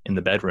in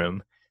the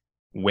bedroom,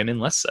 women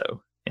less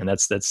so. And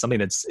that's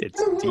something it's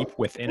deep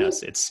within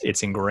us.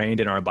 It's ingrained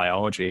in our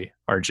biology,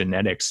 our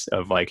genetics,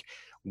 of like,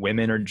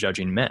 women are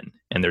judging men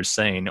and they're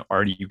saying,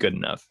 are you good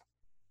enough?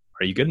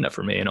 Are you good enough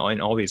for me? And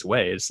in all these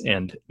ways.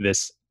 And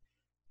this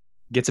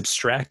gets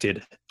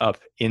abstracted up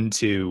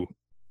into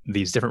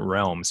these different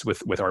realms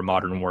with our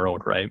modern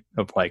world, right?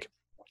 Of like,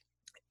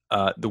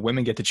 the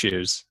women get to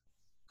choose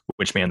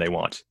which man they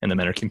want, and the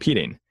men are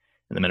competing,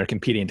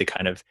 to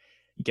kind of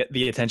get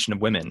the attention of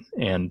women.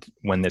 And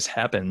when this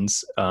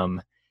happens,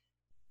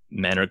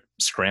 men are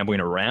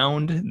scrambling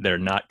around. They're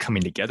not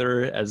coming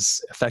together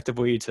as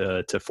effectively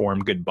to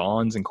form good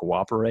bonds and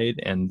cooperate.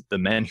 And the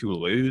men who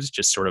lose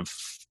just sort of,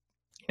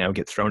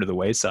 get thrown to the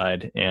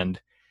wayside. And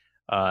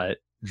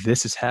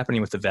this is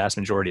happening with the vast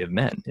majority of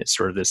men. It's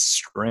sort of this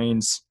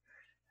strange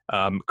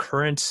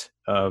current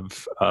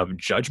of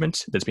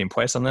judgment that's being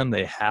placed on them.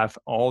 They have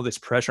all this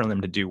pressure on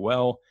them to do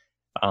well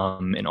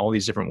in all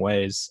these different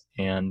ways.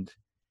 And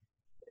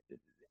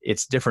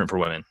it's different for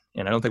women.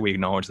 And I don't think we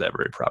acknowledge that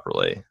very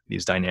properly,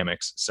 these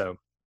dynamics. So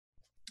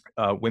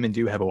women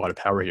do have a lot of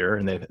power here,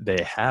 and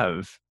they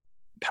have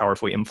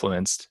powerfully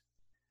influenced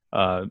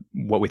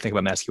what we think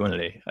about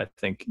masculinity, I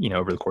think,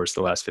 over the course of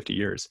the last 50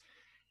 years.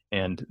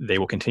 And they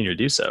will continue to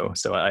do so.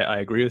 So I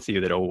agree with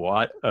you that a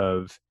lot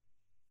of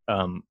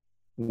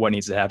what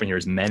needs to happen here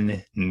is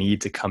men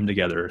need to come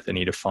together. They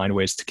need to find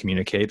ways to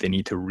communicate. They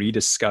need to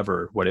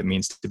rediscover what it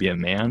means to be a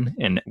man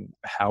and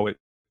how it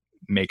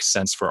makes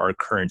sense for our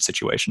current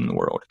situation in the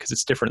world, because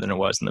it's different than it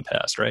was in the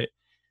past, right?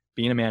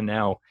 Being a man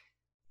now,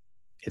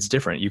 it's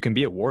different. You can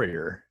be a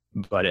warrior,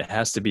 but it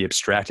has to be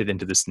abstracted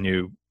into this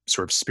new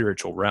sort of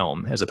spiritual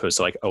realm as opposed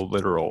to like a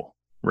literal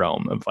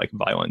realm of like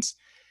violence.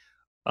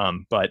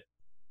 But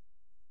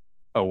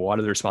a lot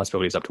of the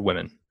responsibility is up to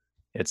women.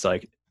 It's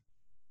like,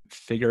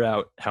 figure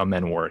out how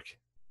men work,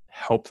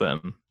 help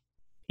them,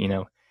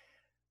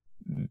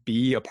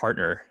 be a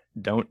partner.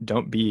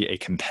 Don't be a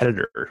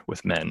competitor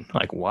with men.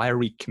 Like, why are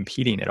we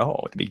competing at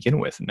all to begin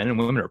with? Men and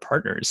women are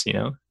partners,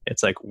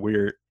 It's like,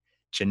 we're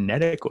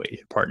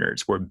genetically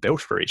partners. We're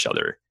built for each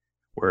other.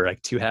 We're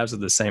like two halves of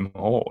the same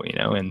whole,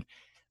 and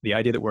the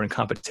idea that we're in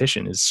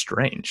competition is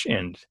strange.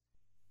 And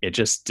it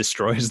just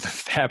destroys the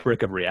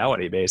fabric of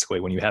reality,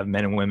 basically, when you have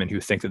men and women who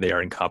think that they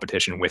are in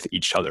competition with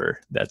each other.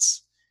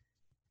 That's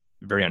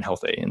very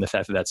unhealthy. And the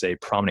fact that that's a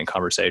prominent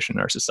conversation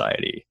in our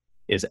society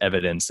is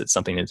evidence that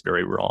something is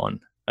very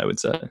wrong, I would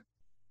say.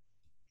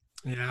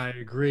 Yeah, I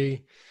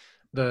agree.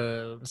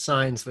 The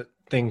signs that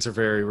things are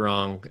very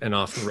wrong and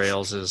off the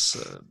rails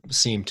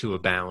seem to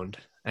abound.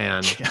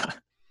 And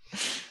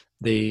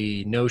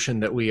the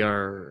notion that we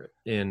are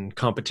in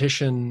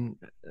competition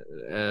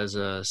as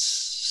a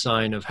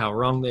sign of how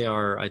wrong they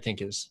are, I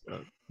think, is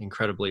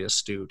incredibly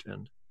astute.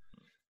 And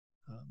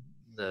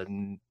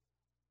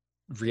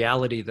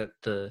reality that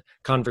the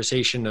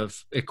conversation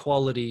of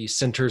equality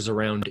centers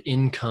around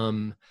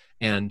income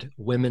and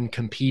women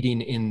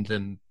competing in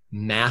the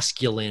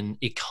masculine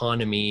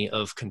economy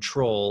of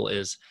control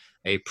is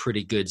a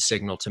pretty good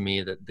signal to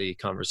me that the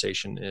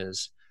conversation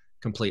is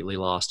completely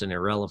lost and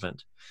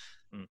irrelevant.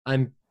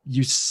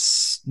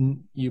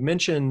 You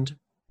mentioned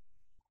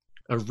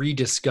a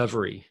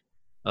rediscovery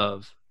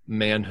of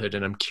manhood,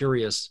 and I'm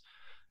curious,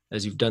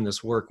 as you've done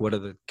this work, what are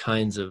the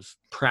kinds of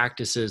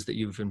practices that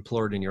you've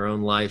employed in your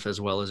own life, as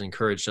well as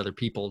encouraged other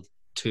people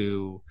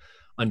to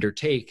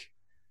undertake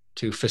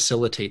to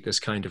facilitate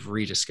this kind of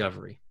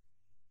rediscovery?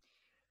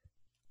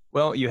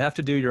 Well, you have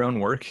to do your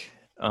own work.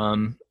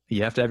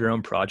 You have to have your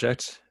own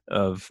project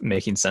of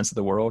making sense of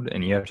the world,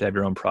 and you have to have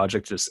your own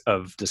project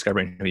of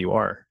discovering who you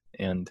are.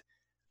 And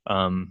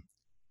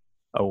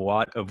a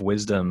lot of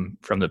wisdom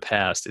from the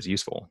past is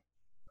useful.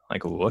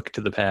 Like, look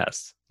to the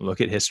past,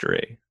 look at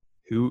history.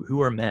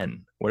 Who are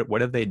men?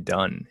 What have they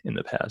done in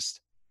the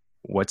past?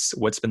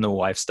 What's been the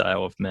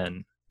lifestyle of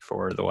men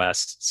for the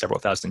last several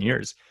thousand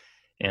years?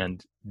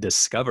 And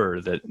discover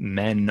that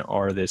men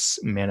are this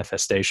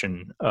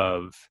manifestation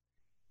of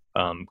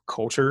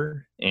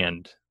culture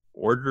and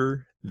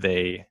order.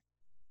 They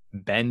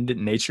bend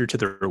nature to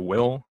their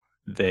will.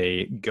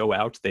 They go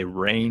out, they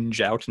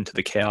range out into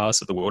the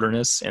chaos of the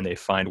wilderness, and they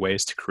find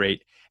ways to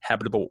create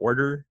habitable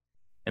order.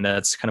 And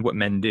that's kind of what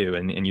men do.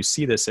 And you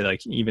see this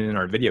like even in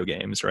our video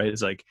games, right?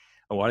 It's like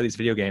a lot of these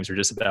video games are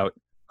just about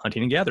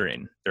hunting and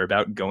gathering. They're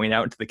about going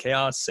out into the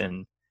chaos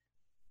and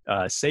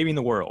saving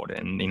the world.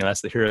 And, that's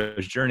the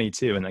hero's journey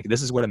too. And like,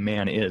 this is what a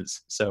man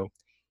is. So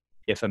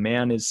if a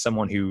man is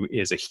someone who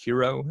is a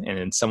hero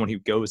and someone who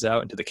goes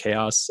out into the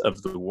chaos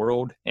of the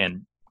world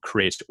and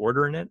creates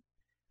order in it,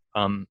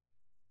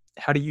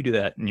 how do you do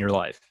that in your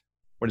life?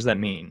 What does that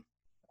mean?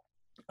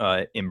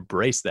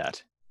 Embrace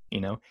that,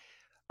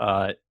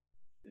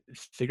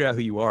 figure out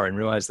who you are and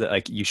realize that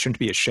like you shouldn't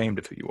be ashamed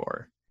of who you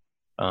are.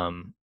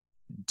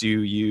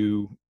 Do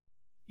you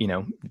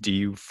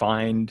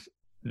find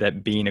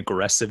that being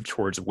aggressive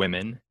towards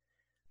women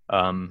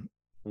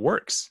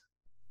works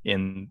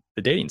in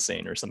the dating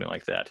scene or something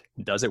like that?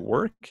 Does it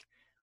work?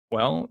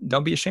 Well,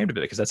 don't be ashamed of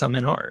it, because that's how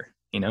men are.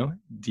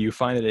 Do you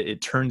find that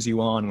it turns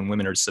you on when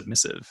women are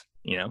submissive?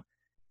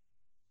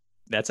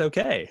 That's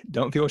okay.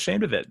 Don't feel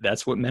ashamed of it.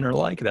 That's what men are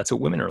like. That's what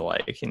women are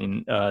like.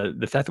 And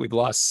the fact that we've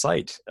lost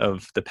sight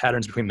of the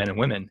patterns between men and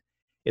women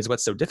is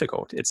what's so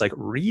difficult. It's like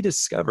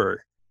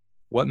rediscover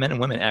what men and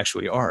women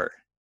actually are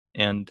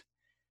and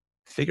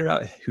figure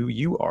out who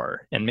you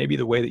are. And maybe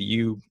the way that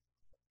you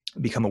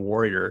become a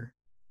warrior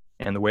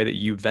and the way that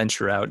you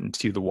venture out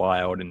into the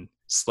wild and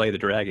slay the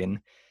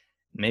dragon,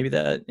 maybe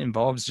that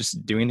involves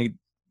just doing it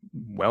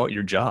well at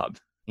your job.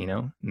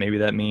 Maybe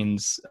that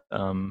means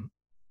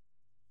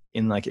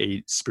in like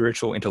a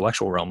spiritual,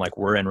 intellectual realm, like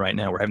we're in right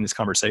now, we're having this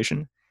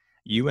conversation.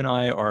 You and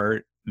I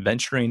are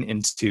venturing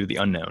into the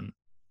unknown.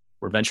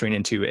 We're venturing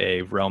into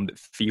a realm that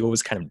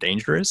feels kind of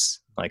dangerous,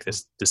 like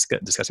this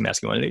discussing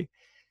masculinity.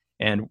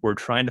 And we're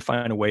trying to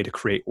find a way to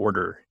create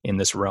order in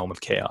this realm of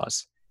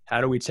chaos.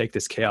 How do we take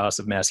this chaos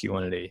of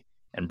masculinity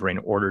and bring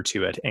order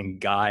to it and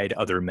guide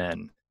other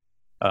men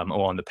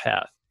along the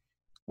path?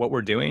 What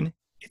we're doing,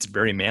 it's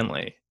very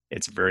manly.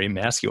 It's very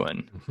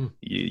masculine. Mm-hmm.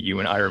 You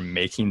and I are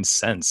making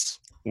sense.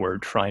 We're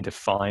trying to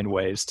find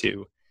ways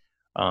to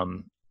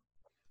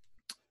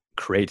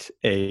create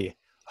a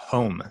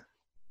home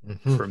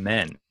mm-hmm. for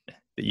men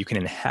that you can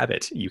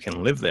inhabit, you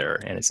can live there.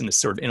 And it's in this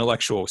sort of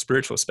intellectual,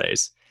 spiritual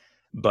space,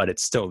 but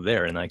it's still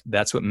there. And like,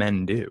 that's what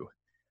men do.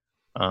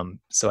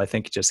 So I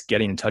think just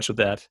getting in touch with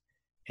that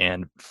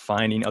and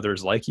finding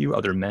others like you,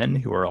 other men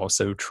who are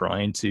also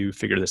trying to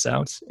figure this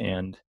out,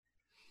 and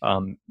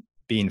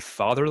being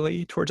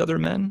fatherly towards other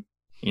men,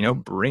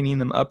 bringing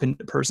them up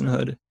into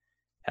personhood,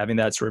 having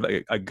that sort of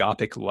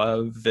agapic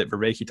love that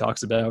Vervaeke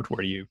talks about,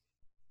 where you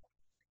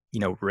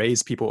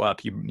raise people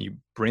up, you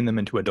bring them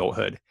into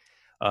adulthood,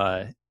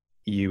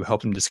 you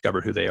help them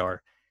discover who they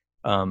are.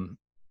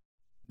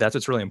 That's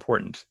what's really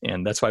important.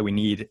 And that's why we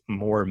need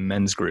more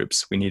men's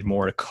groups. We need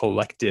more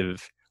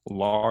collective,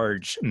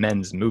 large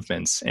men's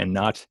movements, and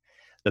not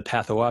the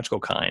pathological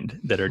kind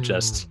that are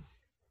just,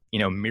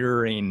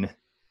 mirroring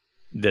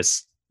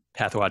this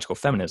pathological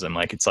feminism.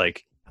 Like, it's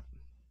like,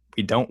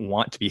 we don't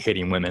want to be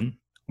hating women.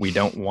 We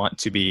don't want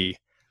to be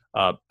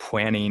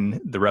planning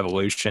the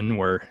revolution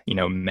where,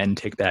 men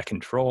take back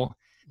control.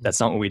 That's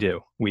not what we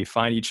do. We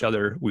find each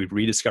other, we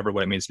rediscover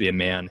what it means to be a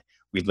man,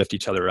 we lift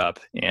each other up,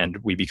 and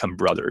we become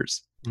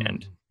brothers. Mm-hmm.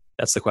 And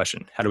that's the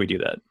question. How do we do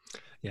that?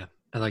 Yeah,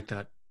 I like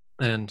that.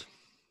 And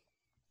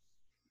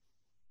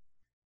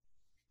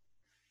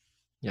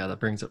yeah,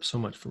 that brings up so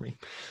much for me.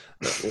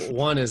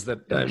 One is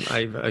that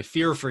I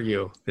fear for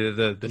you,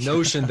 the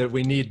notion that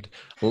we need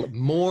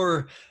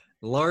more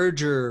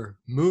larger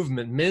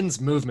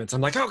men's movements.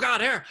 I'm like, oh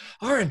God,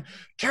 Aaron,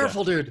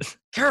 careful, yeah. Dude,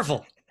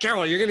 careful,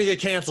 you're going to get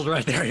canceled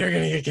right there. You're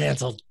going to get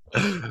canceled.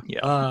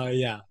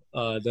 Yeah.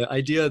 The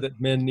idea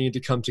that men need to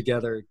come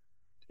together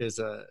is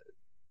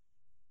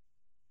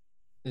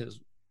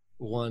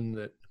one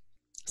that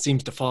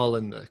seems to fall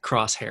in the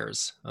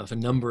crosshairs of a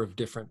number of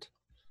different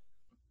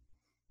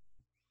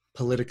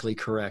politically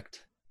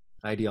correct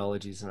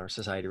ideologies in our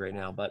society right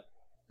now. But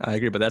I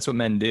agree, but that's what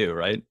men do,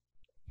 right?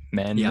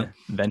 Men Yeah.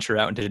 venture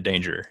out into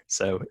danger.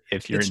 So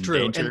if you're It's in true.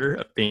 danger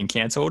of being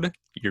canceled,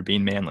 you're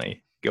being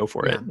manly. Go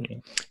for Yeah.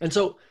 it. And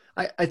so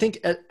I think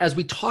as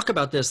we talk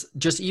about this,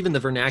 just even the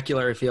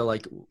vernacular, I feel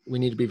like we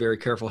need to be very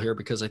careful here,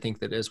 because I think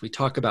that as we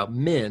talk about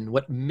men,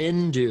 what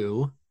men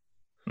do,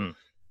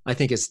 I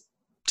think is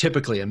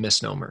typically a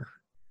misnomer.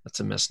 That's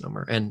a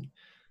misnomer. And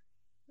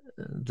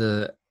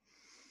the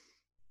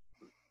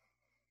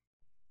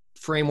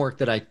framework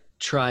that I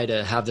try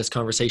to have this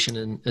conversation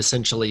in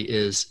essentially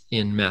is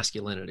in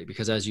masculinity,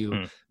 because as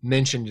you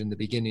mentioned in the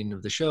beginning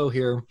of the show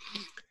here,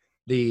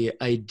 the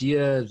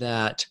idea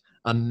that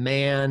a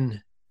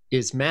man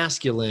is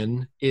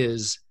masculine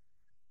is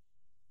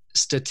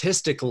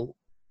statistically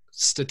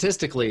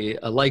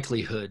a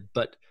likelihood,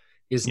 but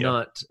is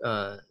not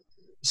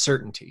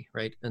certainty,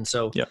 right? And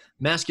so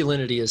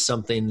masculinity is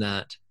something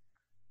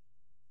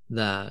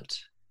that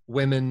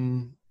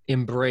women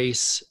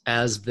embrace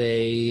as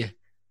they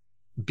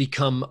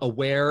become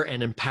aware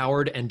and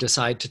empowered and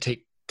decide to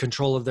take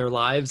control of their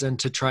lives and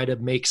to try to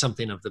make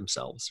something of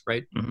themselves,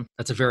 right?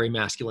 That's a very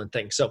masculine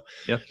thing. So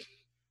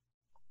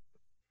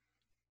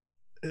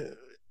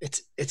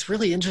it's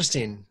really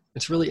interesting.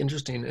 It's really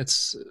interesting.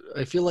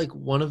 I feel like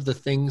one of the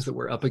things that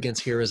we're up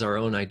against here is our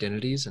own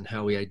identities and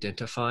how we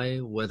identify,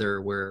 whether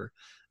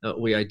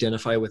we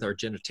identify with our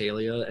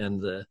genitalia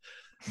and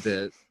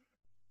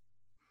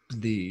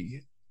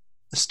the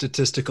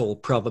statistical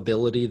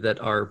probability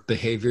that our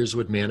behaviors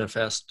would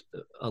manifest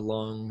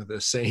along the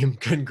same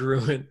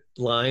congruent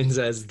lines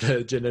as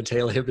the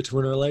genitalia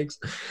between our legs.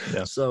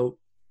 Yeah. So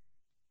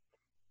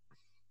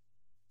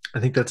I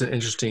think that's an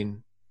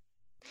interesting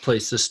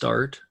place to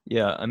start.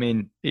 Yeah. I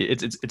mean,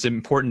 it's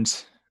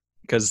important,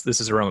 because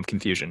this is a realm of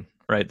confusion,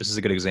 right? This is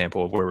a good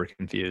example of where we're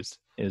confused.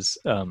 Is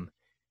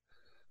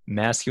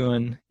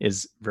masculine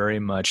is very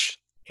much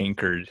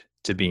anchored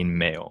to being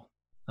male.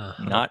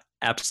 Not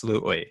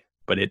absolutely,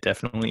 but it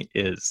definitely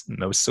is.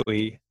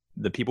 Mostly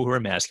the people who are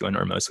masculine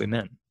are mostly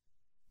men.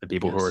 The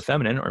people who are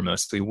feminine are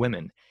mostly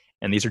women.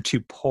 And these are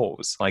two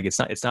poles. Like it's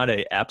not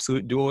a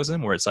absolute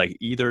dualism where it's like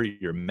either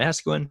you're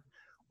masculine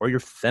or you're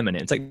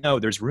feminine. It's like, no,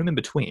 there's room in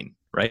between,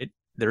 right?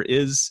 There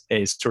is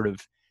a sort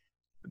of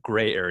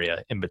gray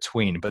area in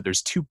between, but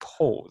there's two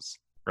poles,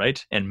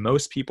 right? And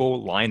most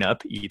people line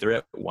up either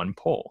at one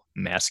pole,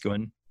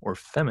 masculine or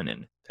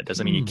feminine. That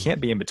doesn't mean you can't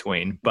be in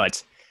between,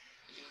 but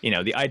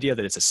the idea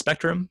that it's a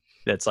spectrum,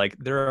 that's like,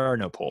 there are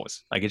no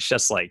poles. Like, it's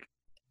just like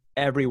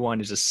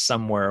everyone is just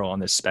somewhere on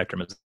this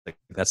spectrum. It's like,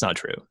 that's not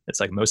true. It's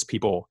like most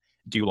people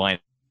do line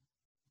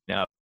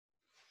up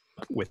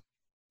with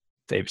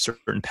a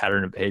certain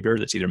pattern of behavior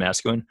that's either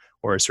masculine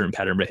or a certain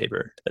pattern of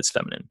behavior that's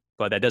feminine.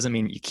 But that doesn't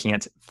mean you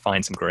can't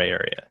find some gray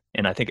area.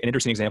 And I think an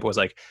interesting example is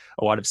like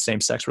a lot of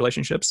same-sex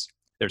relationships.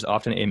 There's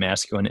often a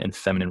masculine and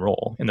feminine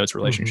role in those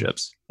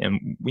relationships.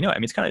 And we know, I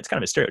mean, it's kind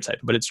of a stereotype,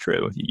 but it's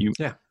true.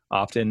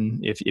 Often,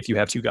 if you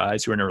have two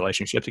guys who are in a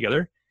relationship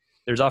together,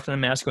 there's often a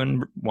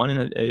masculine one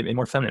and a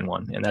more feminine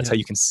one. And that's how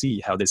you can see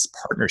how this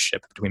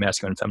partnership between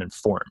masculine and feminine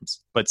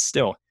forms. But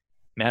still,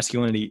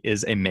 masculinity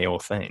is a male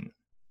thing.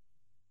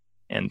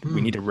 And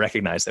we need to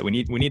recognize that. We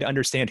need to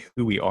understand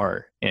who we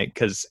are.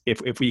 Because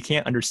if we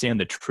can't understand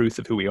the truth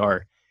of who we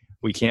are,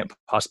 we can't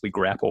possibly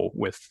grapple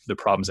with the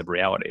problems of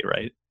reality,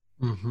 right?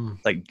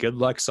 Like, good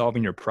luck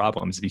solving your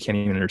problems if you can't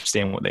even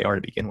understand what they are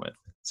to begin with.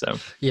 So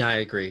yeah, I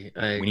agree.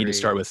 We need to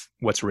start with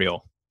what's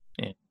real.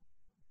 Yeah.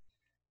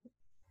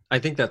 I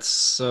think that's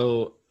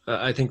so.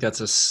 I think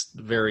that's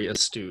very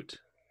astute.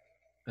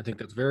 I think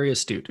that's very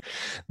astute.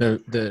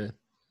 The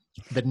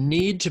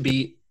need to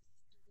be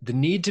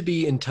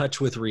in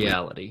touch with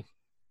reality.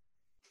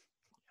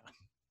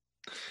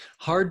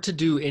 Hard to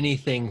do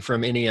anything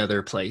from any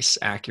other place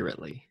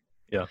accurately.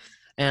 Yeah.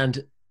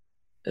 And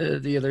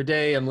the other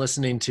day, I'm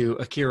listening to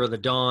Akira the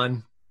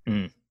Don,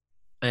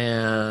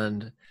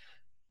 and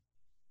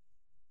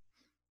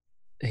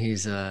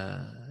it's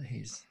a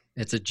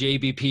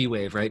JBP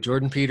wave, right?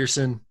 Jordan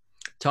Peterson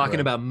talking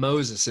about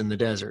Moses in the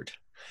desert.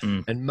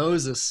 And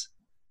Moses,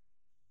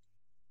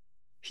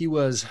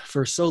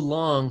 for so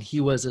long, he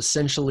was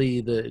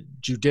essentially the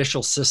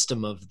judicial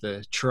system of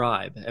the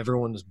tribe.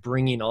 Everyone was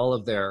bringing all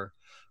of their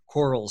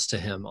quarrels to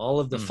him, all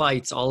of the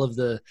fights, all of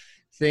the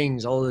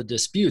things, all of the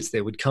disputes. They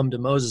would come to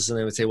Moses and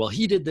they would say, well,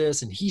 he did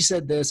this and he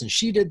said this and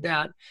she did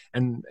that.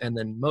 And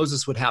then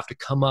Moses would have to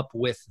come up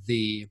with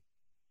the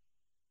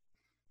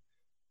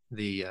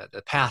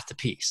path to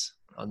peace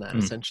on that,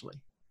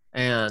 essentially.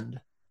 And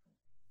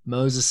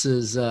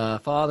Moses's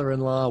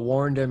father-in-law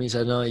warned him. He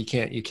said, no, you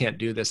can't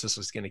do this. This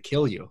is going to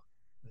kill you.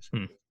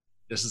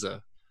 This is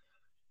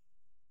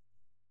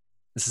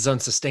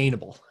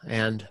unsustainable.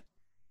 And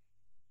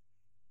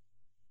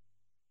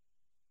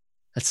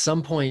at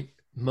some point,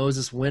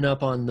 Moses went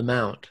up on the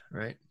mount,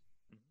 right?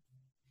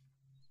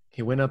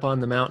 He went up on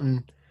the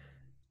mountain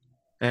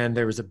and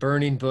there was a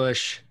burning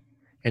bush,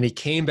 and he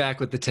came back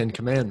with the 10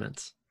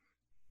 Commandments.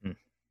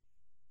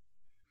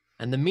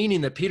 And the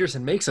meaning that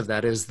Peterson makes of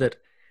that is that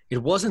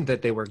it wasn't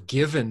that they were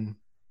given,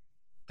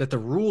 that the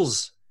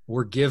rules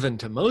were given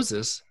to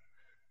Moses.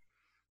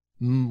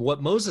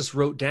 What Moses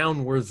wrote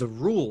down were the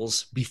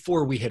rules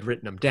before we had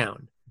written them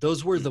down.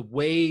 Those were the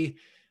way,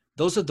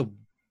 those are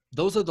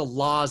the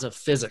laws of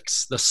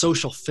physics, the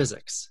social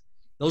physics.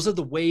 Those are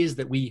the ways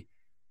that we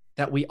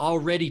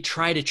already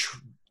try to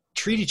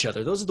treat each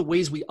other. Those are the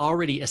ways we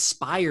already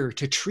aspire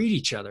to treat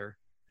each other.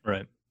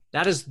 Right.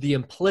 That is the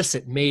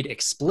implicit made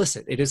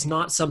explicit. It is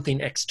not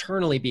something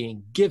externally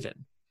being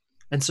given.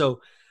 And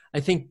so I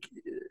think,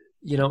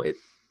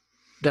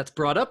 that's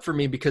brought up for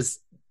me because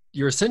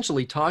you're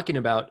essentially talking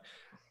about,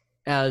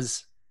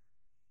 as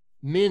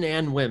men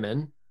and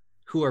women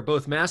who are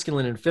both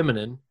masculine and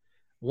feminine,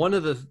 one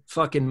of the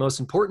fucking most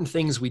important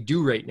things we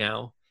do right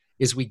now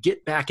is we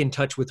get back in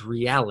touch with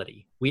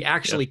reality. We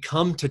actually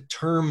come to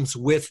terms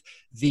with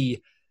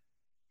the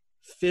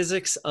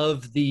physics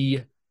of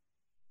the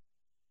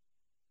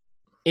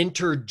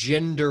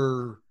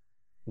intergender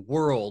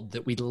world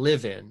that we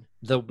live in,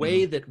 the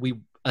way that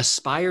we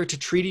aspire to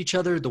treat each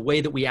other, the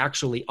way that we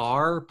actually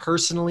are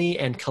personally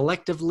and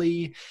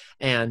collectively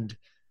and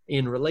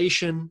in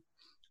relation,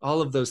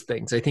 all of those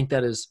things. I think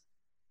that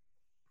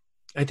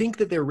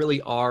there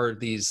really are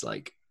these,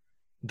 like,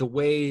 the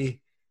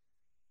way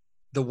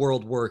the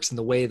world works and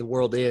the way the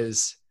world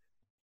is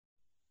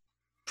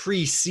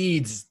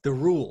precedes the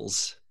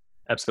rules.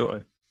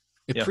 Absolutely.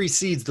 It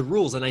precedes the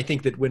rules. And I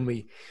think that when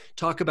we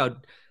talk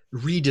about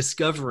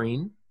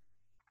rediscovering,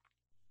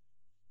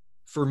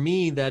 for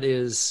me, that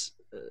is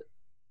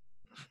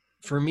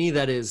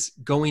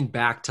going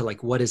back to,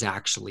 like, what is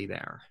actually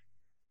there.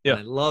 Yeah.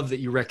 And I love that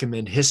you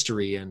recommend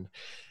history and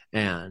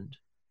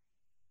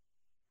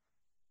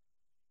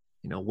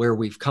where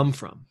we've come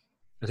from.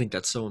 I think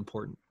that's so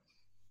important.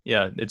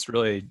 Yeah, it's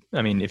really,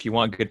 I mean, if you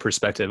want good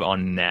perspective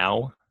on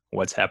now,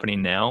 what's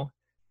happening now,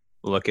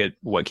 look at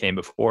what came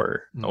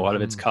before. A lot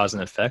of it's cause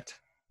and effect.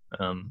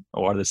 A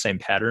lot of the same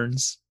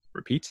patterns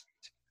repeat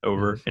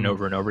over and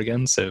over and over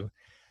again. So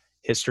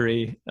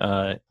history,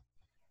 the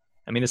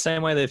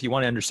same way that if you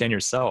want to understand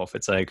yourself,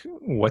 it's like,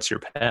 what's your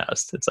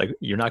past? It's like,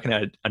 you're not going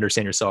to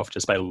understand yourself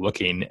just by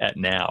looking at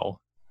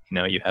now.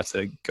 You have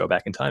to go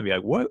back in time and be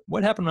like,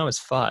 what happened when I was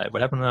 5?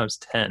 What happened when I was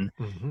 10?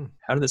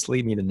 How did this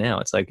lead me to now?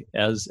 It's like,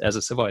 as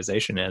a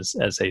civilization, as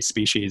a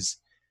species,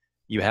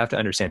 you have to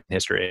understand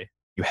history.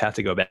 You have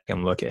to go back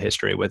and look at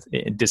history with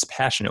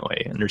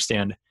dispassionately,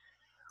 understand,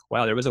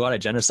 wow, there was a lot of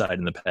genocide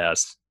in the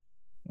past.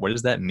 What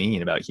does that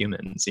mean about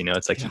humans?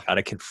 It's like, you got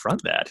to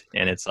confront that.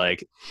 And it's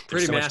like,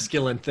 pretty so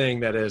masculine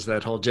thing that is,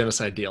 that whole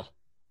genocide deal.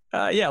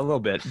 Yeah, a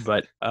little bit,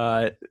 but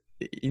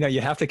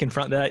you have to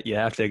confront that. You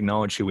have to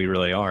acknowledge who we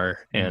really are.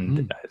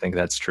 And I think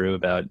that's true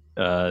about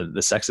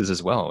the sexes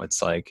as well.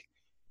 It's like,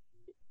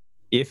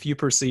 if you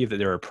perceive that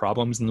there are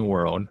problems in the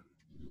world,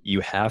 you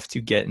have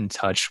to get in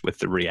touch with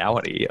the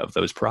reality of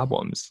those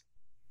problems,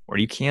 or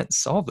you can't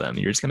solve them.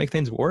 You're just gonna make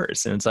things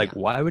worse. And it's like,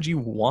 why would you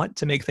want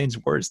to make things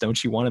worse?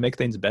 Don't you want to make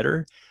things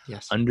better?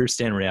 Yes.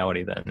 Understand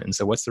reality then. And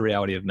so what's the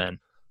reality of men?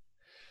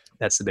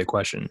 That's the big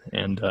question.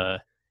 And I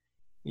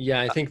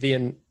think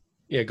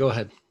go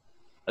ahead.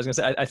 I was gonna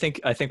say, I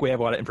think we have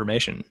a lot of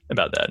information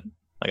about that.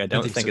 Like, I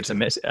don't think it's a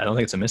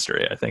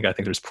mystery. I think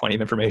there's plenty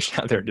of information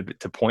out there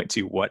to point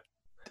to what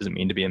does it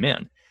mean to be a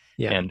man.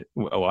 Yeah. And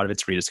a lot of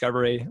it's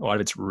rediscovery, a lot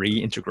of it's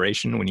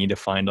reintegration. We need to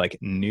find, like,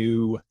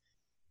 new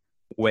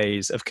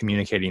ways of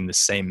communicating the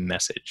same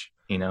message.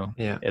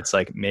 It's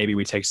like, maybe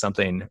we take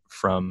something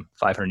from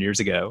 500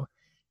 years ago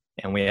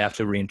and we have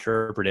to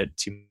reinterpret it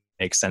to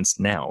make sense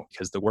now,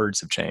 because the words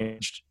have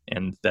changed.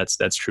 And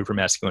that's true for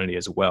masculinity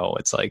as well.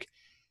 It's like,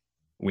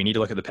 we need to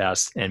look at the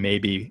past, and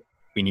maybe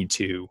we need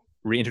to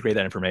reintegrate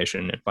that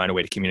information and find a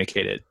way to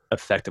communicate it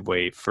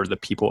effectively for the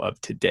people of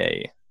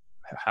today.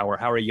 How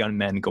are young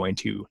men going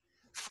to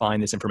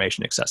find this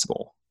information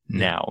accessible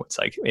now? It's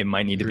like, it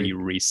might need to be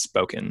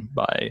re-spoken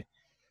by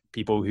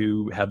people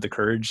who have the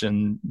courage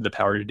and the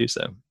power to do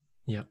so.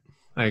 Yeah,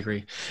 I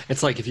agree.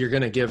 It's like, if you're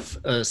going to give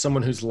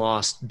someone who's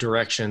lost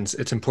directions,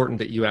 it's important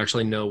that you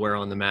actually know where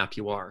on the map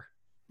you are.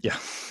 Yeah.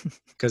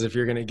 Because if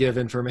you're going to give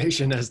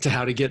information as to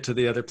how to get to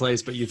the other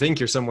place, but you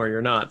think you're somewhere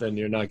you're not, then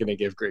you're not going to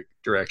give great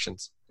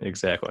directions.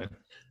 Exactly.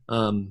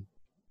 And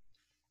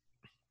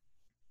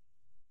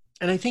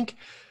I think,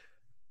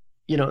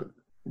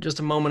 just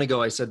a moment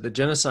ago, I said the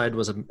genocide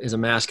is a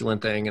masculine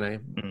thing.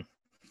 And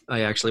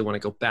I actually want to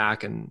go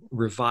back and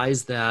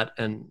revise that.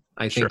 And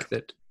I think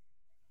that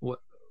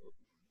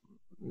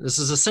this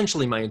is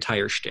essentially my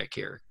entire shtick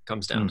here,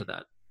 comes down to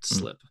that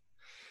slip.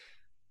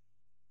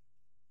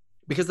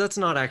 Because that's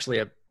not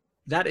actually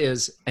that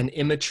is an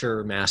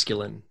immature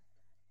masculine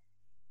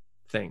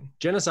thing.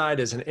 Genocide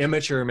is an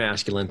immature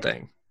masculine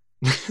thing,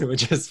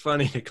 which is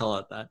funny to call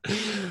it that.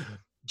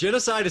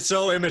 Genocide is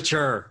so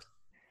immature.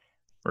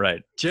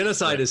 Right.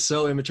 Genocide is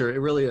so immature. It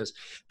really is.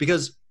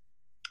 Because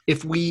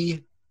if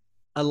we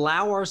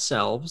allow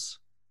ourselves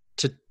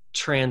to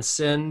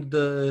transcend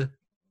the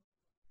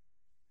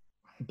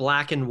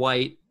black and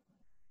white,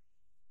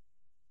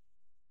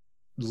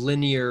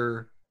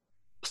 linear,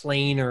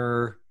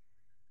 planar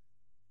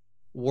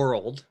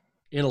world,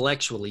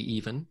 intellectually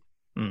even,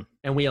 Mm.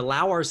 and we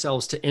allow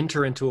ourselves to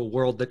enter into a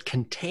world that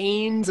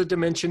contains a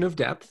dimension of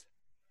depth,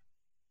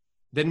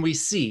 then we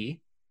see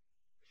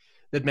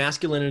that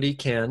masculinity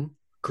can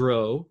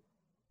grow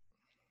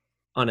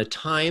on a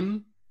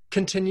time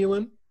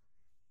continuum,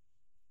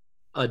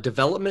 a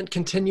development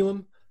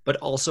continuum, but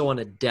also on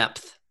a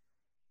depth.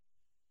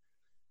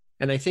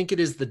 And I think it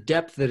is the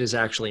depth that is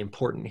actually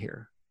important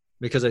here,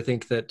 because I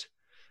think that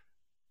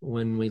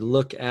when we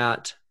look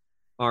at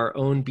our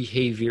own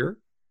behavior,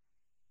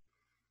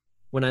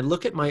 when I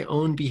look at my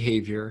own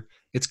behavior,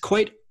 it's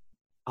quite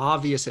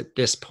obvious at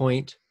this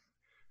point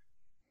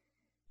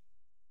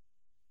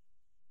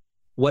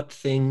what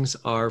things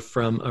are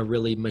from a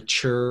really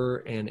mature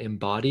and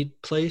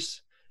embodied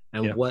place,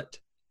 and what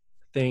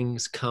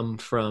things come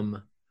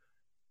from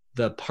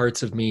the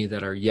parts of me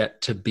that are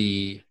yet to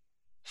be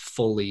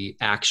fully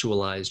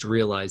actualized,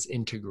 realized,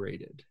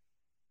 integrated.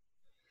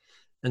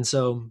 And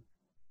so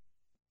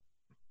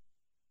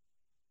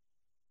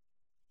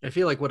I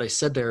feel like what I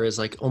said there is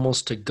like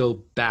almost to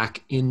go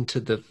back into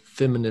the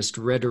feminist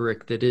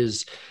rhetoric that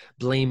is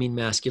blaming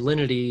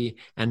masculinity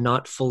and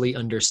not fully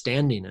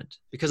understanding it.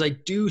 Because I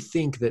do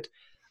think that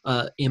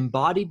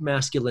embodied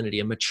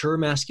masculinity, a mature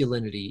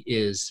masculinity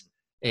is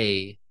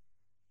a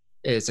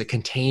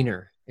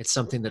container. It's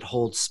something that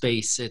holds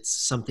space.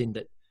 It's something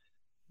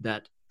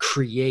that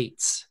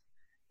creates.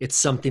 It's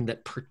something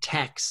that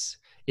protects.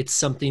 It's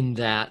something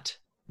that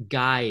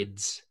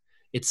guides.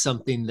 It's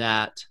something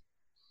that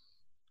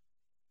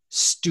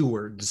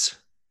stewards.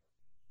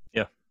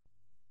 Yeah.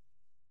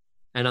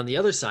 And on the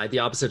other side, the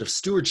opposite of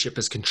stewardship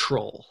is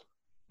control.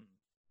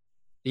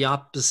 The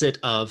opposite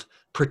of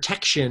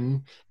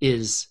protection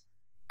is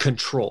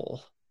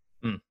control.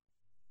 Mm.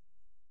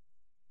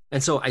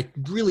 And so I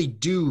really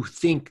do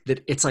think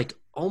that it's like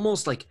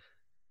almost like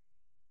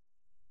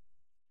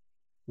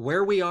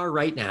where we are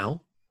right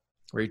now,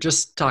 we're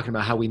just talking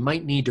about how we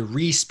might need to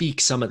re-speak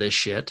some of this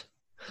shit.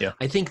 Yeah.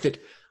 I think that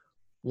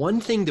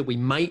one thing that we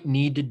might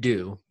need to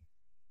do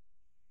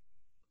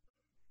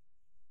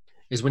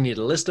is we need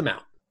to list them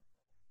out.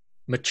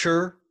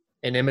 Mature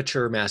and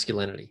immature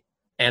masculinity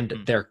and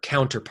their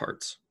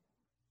counterparts.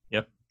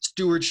 Yep.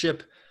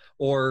 Stewardship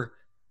or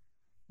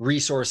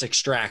resource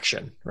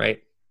extraction,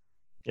 right?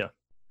 Yeah.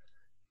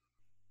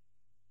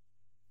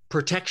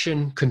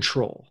 Protection,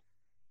 control.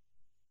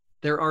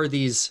 There are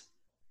these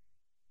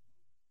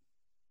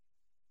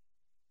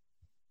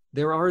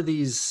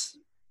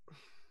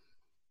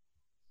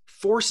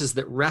forces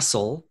that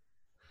wrestle,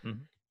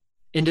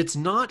 and it's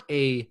not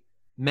a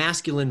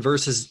masculine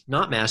versus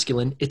not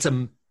masculine. It's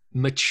a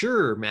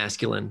mature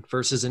masculine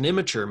versus an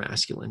immature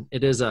masculine.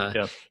 It is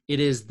it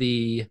is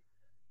the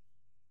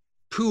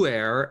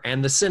puer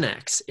and the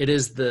senex. It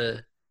is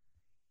the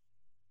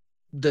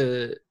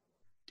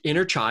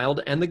inner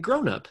child and the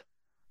grown-up.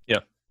 Yeah.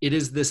 It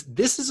is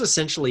this is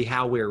essentially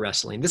how we're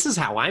wrestling. This is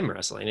how I'm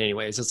wrestling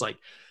anyways. It's like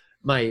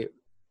my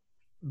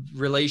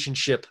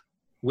relationship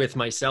with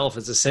myself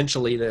is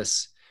essentially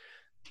this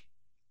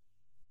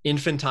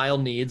infantile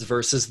needs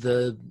versus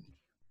the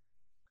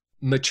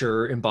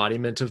mature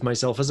embodiment of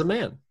myself as a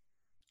man.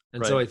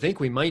 And so I think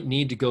we might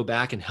need to go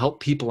back and help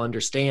people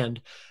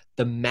understand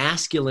the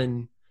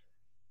masculine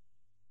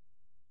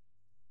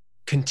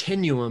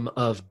continuum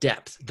of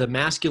depth, the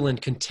masculine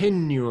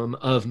continuum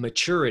of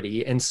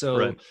maturity. And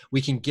so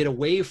we can get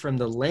away from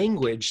the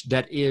language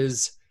that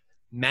is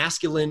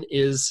masculine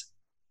is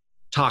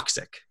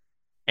toxic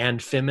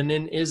and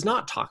feminine is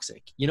not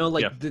toxic. You know,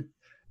 like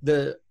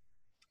the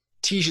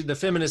t-shirt, the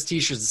feminist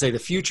t-shirts that say the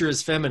future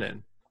is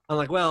feminine. I'm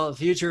like, well, the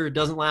future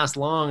doesn't last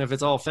long if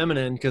it's all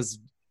feminine, because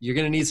you're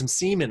going to need some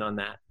semen on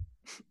that.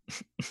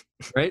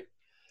 Right?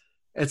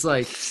 It's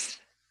like,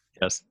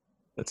 yes,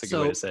 that's a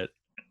good way to say it.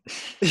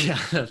 Yeah,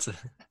 that's a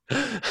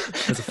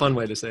fun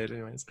way to say it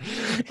anyways.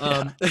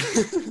 I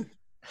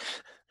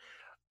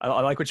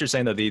like what you're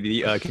saying, though.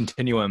 The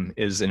continuum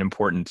is an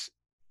important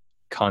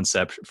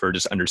concept for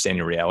just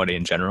understanding reality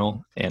in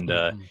general. And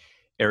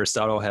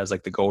Aristotle has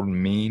like the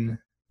golden mean,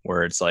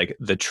 where it's like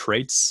the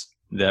traits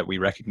that we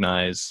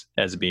recognize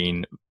as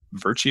being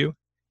virtue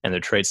and the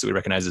traits that we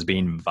recognize as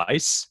being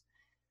vice,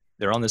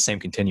 they're on the same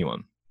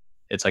continuum.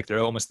 It's like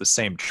they're almost the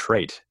same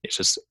trait. It's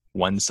just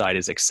one side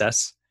is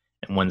excess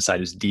and one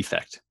side is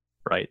defect,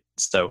 right?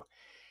 So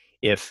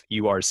if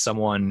you are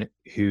someone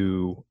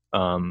who,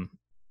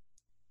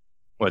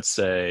 let's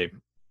say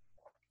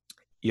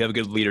you have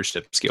good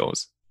leadership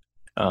skills,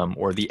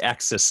 or the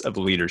axis of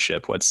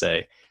leadership, let's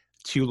say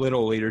too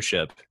little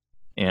leadership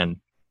and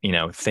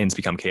things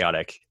become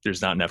chaotic.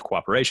 There's not enough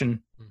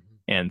cooperation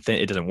and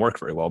it doesn't work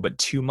very well. But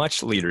too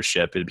much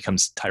leadership, it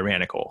becomes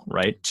tyrannical,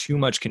 right? Too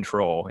much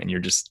control, and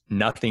you're just,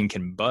 nothing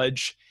can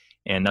budge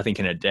and nothing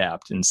can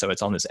adapt. And so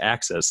it's on this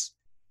axis.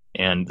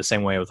 And the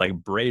same way with like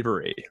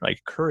bravery,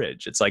 like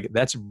courage, it's like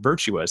that's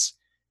virtuous.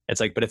 It's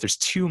like, but if there's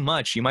too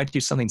much, you might do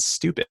something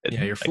stupid.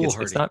 Yeah, you're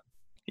foolhardy. It's not.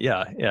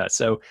 Yeah.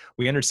 So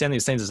we understand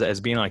these things as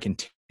being on a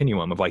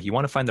continuum of like, you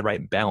want to find the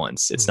right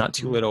balance. It's not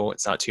too little,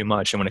 it's not too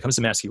much. And when it comes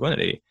to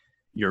masculinity,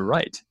 you're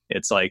right.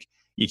 It's like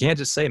you can't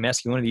just say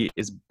masculinity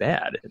is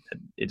bad.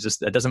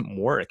 That doesn't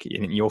work.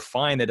 And you'll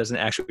find that doesn't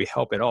actually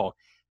help at all.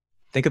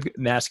 Think of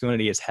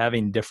masculinity as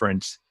having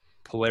different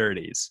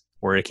polarities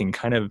where it can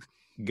kind of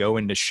go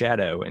into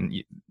shadow, and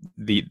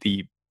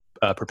the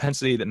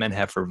propensity that men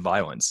have for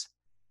violence.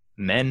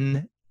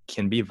 Men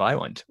can be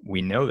violent.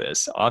 We know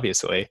this,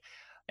 obviously.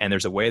 And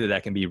there's a way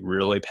that can be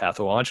really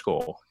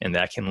pathological, and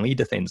that can lead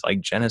to things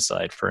like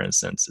genocide, for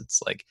instance.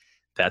 It's like,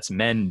 that's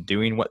men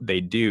doing what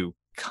they do,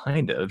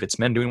 kind of. It's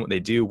men doing what they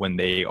do when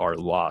they are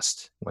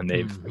lost, when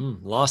they've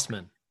lost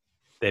men.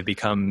 They've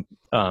become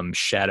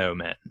shadow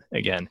men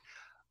again.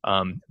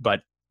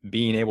 But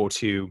being able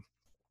to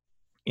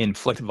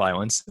inflict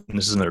violence, and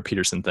this is another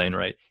Peterson thing,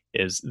 right?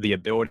 Is the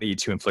ability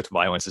to inflict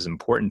violence is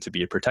important to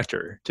be a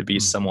protector, to be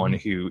someone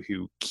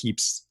who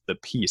keeps the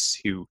peace,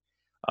 who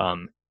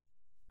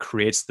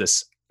creates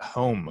this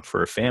home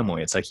for a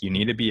family. It's like, you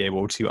need to be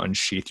able to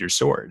unsheath your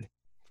sword.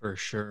 For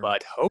sure.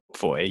 But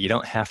hopefully you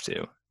don't have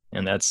to.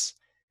 And that's,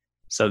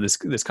 so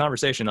this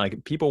conversation,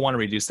 like, people want to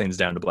reduce things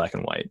down to black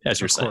and white, as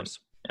you're saying.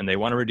 And they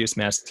want to reduce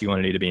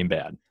masculinity to being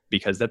bad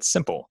because that's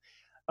simple.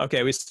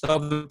 Okay, we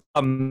solved the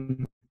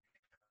problem.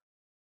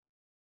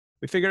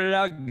 We figured it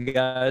out,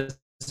 guys.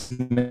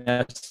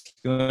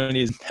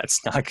 Masculinity,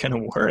 that's not going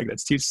to work.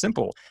 That's too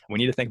simple. We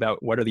need to think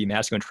about what are the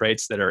masculine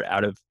traits that are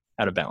out of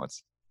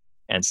balance,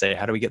 and say,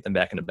 how do we get them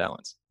back into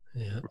balance?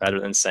 Yeah. Rather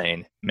than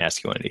saying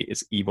masculinity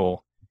is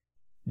evil,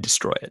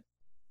 destroy it.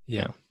 Yeah.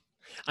 You know,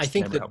 I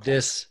think that helpful.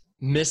 This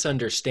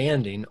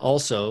misunderstanding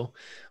also,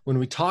 when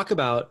we talk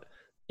about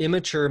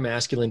immature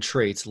masculine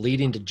traits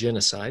leading to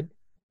genocide,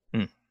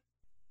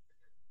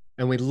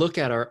 and we look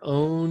at our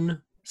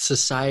own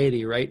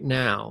society right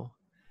now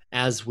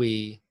as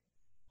we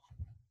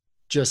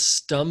just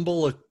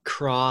stumble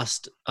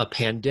across a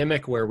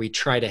pandemic where we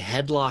try to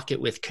headlock it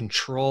with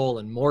control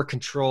and more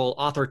control,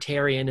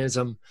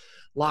 authoritarianism,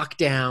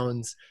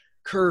 lockdowns,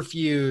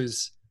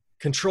 curfews,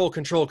 control.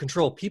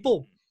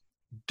 People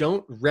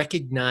don't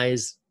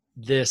recognize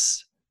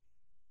this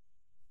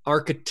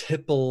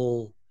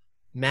archetypal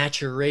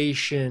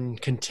maturation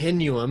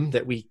continuum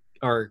that we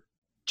are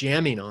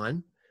jamming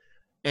on.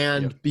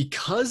 And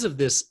because of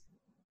this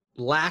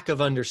lack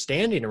of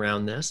understanding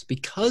around this,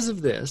 because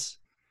of this,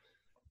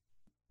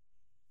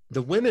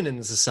 the women in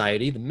the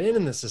society, the men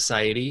in the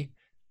society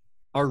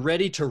are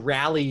ready to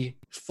rally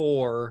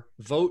for,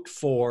 vote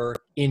for,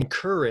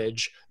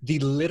 encourage the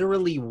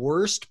literally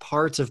worst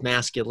parts of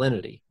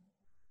masculinity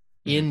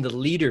in the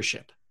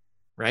leadership,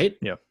 right?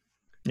 Yeah.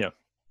 Yeah.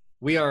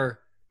 We are,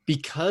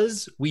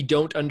 because we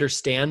don't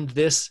understand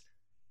this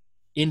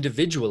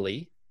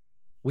individually,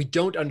 we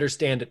don't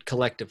understand it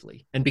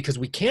collectively. And because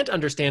we can't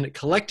understand it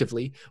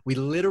collectively, we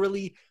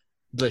literally,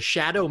 the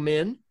shadow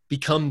men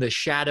become the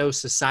shadow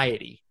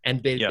society,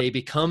 and they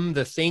become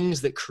the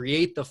things that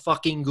create the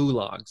fucking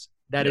gulags.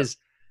 That is,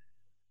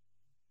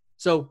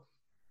 so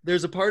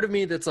there's a part of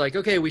me that's like,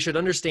 okay, we should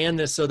understand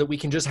this so that we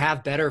can just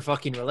have better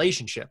fucking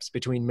relationships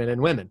between men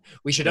and women.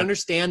 We should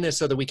understand this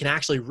so that we can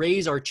actually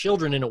raise our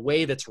children in a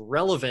way that's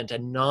relevant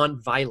and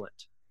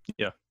non-violent.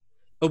 Yeah.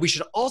 But we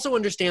should also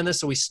understand this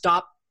so we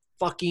stop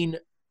fucking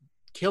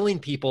killing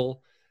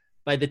people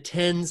by the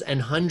tens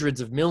and hundreds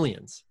of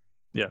millions.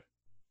 Yeah.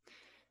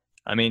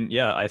 I mean,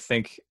 I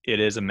think it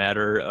is a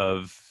matter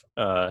of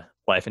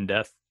life and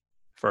death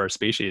for our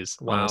species.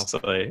 Wow.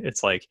 Honestly.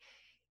 It's like,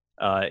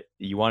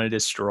 you want to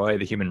destroy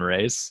the human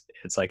race.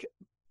 It's like,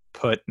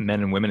 put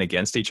men and women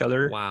against each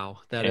other. Wow.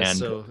 That is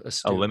so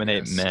astute.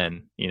 Eliminate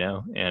men,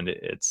 and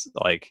it's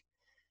like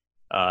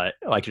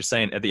you're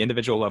saying, at the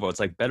individual level,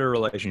 it's like better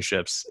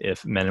relationships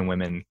if men and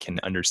women can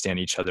understand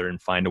each other and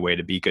find a way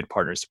to be good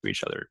partners to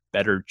each other.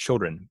 Better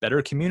children,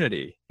 better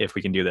community if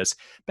we can do this.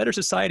 Better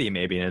society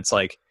maybe, and it's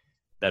like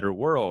better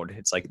world.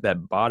 It's like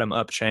that bottom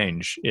up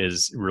change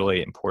is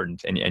really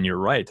important. And you're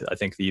right. I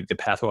think the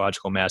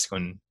pathological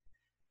masculine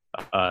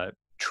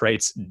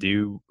traits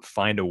do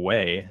find a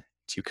way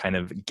to kind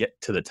of get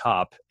to the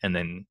top and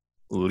then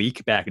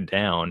leak back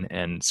down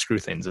and screw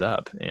things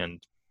up. And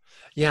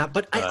yeah,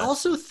 but I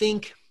also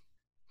think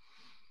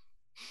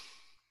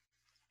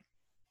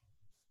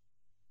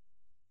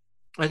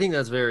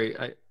that's very,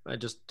 I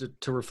just,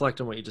 to reflect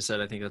on what you just said,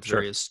 I think that's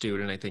very astute.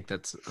 And I think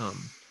that's,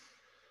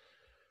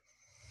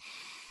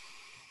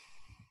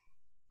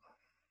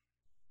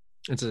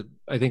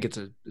 I think it's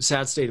a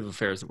sad state of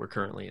affairs that we're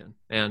currently in.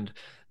 And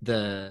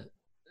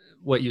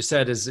what you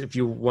said is, if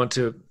you want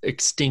to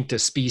extinct a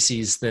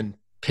species, then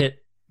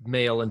pit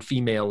male and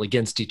female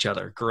against each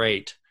other.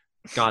 Great.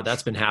 God,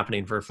 that's been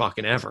happening for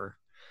fucking ever.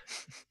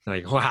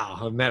 Like, wow,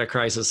 a meta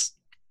crisis.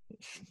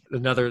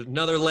 Another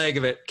leg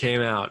of it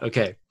came out.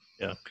 Okay.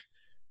 Yeah.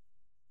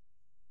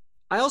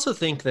 I also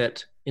think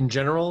that in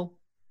general,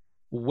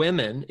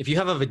 women, if you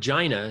have a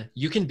vagina,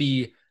 you can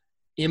be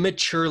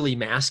immaturely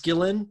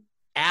masculine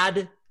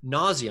ad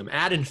nauseum,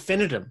 ad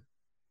infinitum.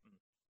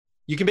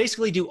 You can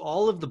basically do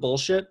all of the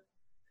bullshit,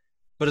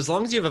 but as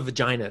long as you have a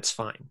vagina, it's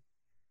fine.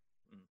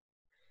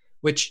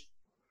 Which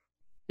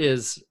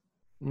is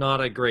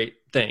not a great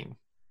thing.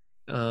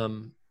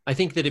 I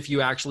think that if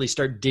you actually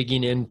start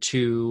digging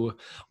into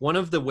one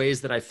of the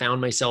ways that I found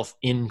myself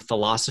in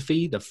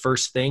philosophy, the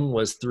first thing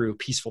was through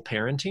peaceful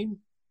parenting.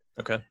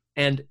 Okay.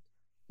 And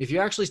if you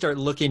actually start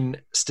looking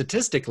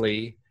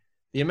statistically,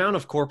 the amount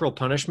of corporal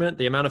punishment,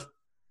 the amount of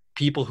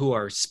people who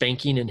are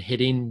spanking and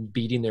hitting,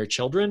 beating their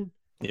children,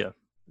 Yeah.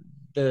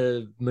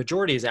 the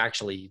majority is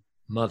actually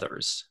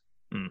mothers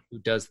who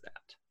does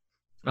that.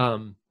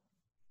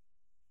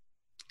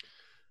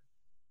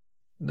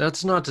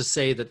 That's not to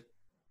say that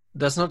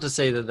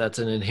that's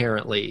an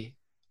inherently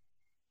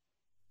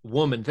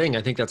woman thing.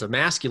 I think that's a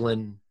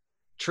masculine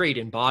trait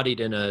embodied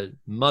in a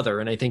mother.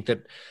 And I think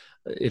that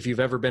if you've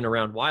ever been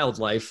around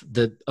wildlife,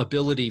 the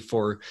ability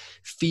for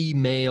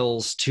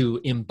females to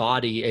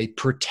embody a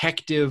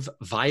protective,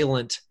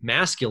 violent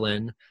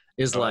masculine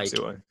is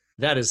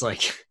that is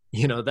like,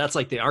 that's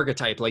like the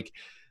archetype. Like,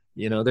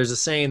 there's a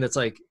saying that's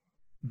like,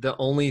 the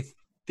only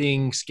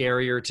thing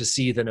scarier to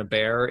see than a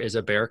bear is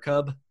a bear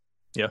cub.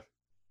 Yeah.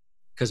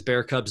 Because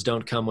bear cubs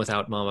don't come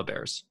without mama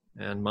bears,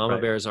 and mama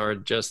bears are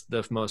just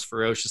the most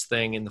ferocious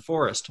thing in the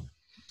forest.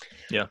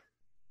 Yeah.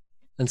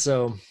 And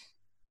so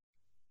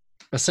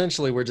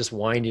essentially we're just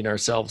winding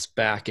ourselves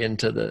back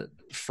into the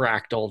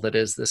fractal that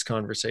is this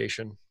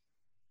conversation.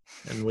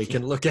 And we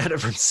can look at it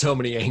from so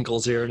many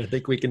angles here. And I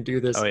think we can do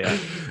this. Oh, yeah.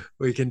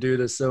 We can do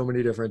this so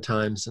many different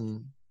times.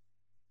 And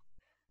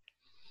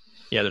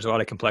yeah, there's a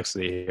lot of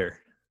complexity here.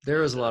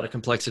 There is a lot of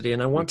complexity,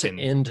 and I want to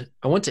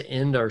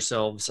end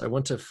ourselves. I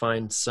want to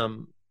find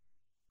some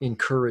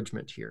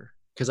encouragement here,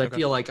 because I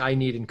feel like I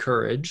need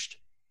encouraged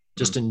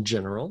just in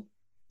general.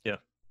 Yeah.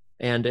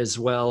 And as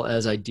well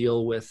as I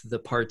deal with the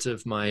parts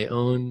of my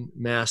own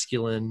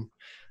masculine,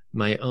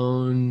 my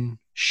own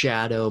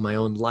shadow, my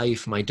own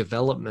life, my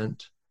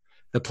development,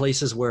 the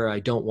places where I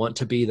don't want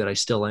to be that I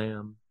still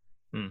am.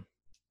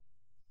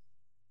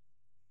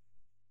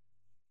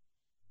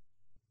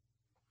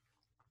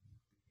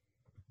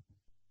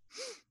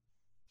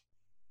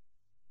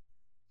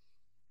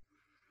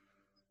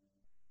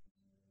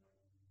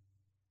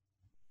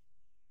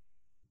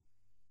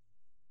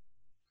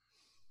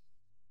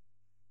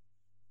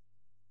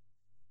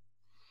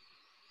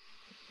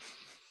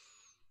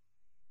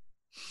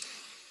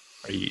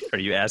 Are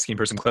you asking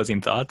for some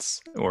closing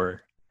thoughts,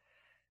 or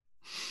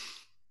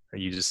are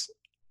you just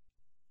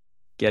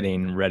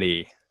getting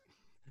ready,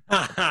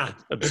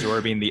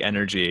 absorbing the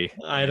energy?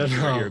 I don't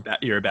know.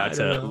 You're about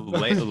to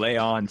lay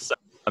on some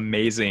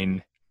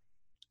amazing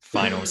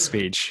final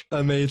speech.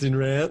 Amazing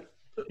rant.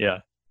 Yeah.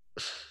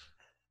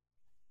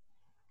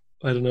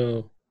 I don't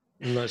know.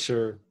 I'm not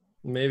sure.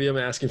 Maybe I'm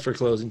asking for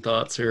closing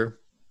thoughts here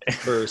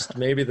first.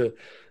 Maybe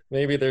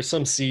there's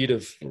some seed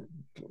of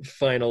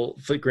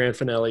grand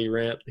finale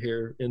rant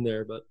here in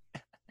there, but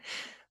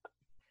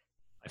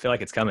I feel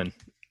like it's coming.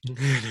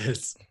 It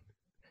is.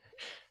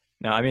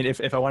 No, I mean,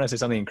 if I want to say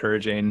something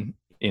encouraging,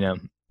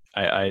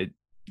 I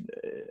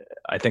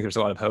think there's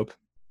a lot of hope,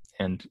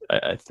 and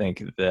I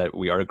think that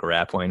we are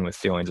grappling with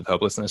feelings of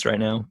hopelessness right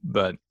now,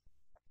 but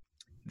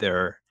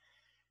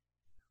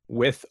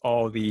with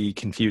all the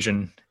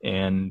confusion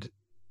and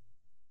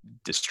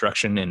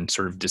destruction and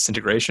sort of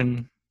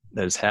disintegration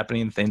that is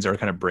happening, things are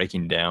kind of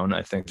breaking down.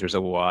 I think there's a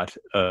lot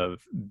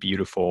of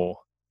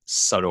beautiful,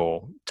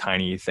 subtle,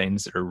 tiny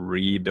things that are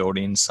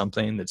rebuilding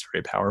something that's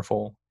very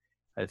powerful.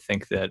 I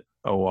think that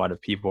a lot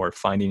of people are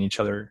finding each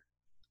other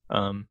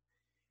on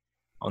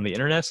the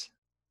internet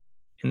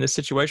in this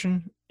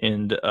situation.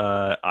 And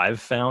I've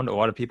found a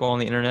lot of people on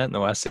the internet in the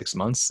last 6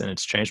 months, and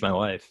it's changed my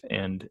life.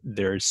 And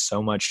there's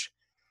so much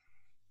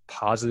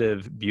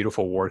positive,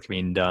 beautiful work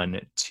being done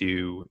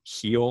to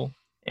heal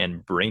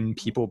and bring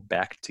people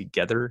back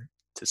together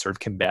to sort of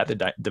combat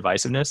the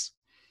divisiveness,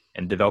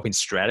 and developing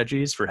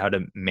strategies for how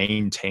to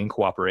maintain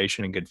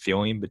cooperation and good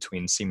feeling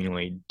between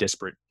seemingly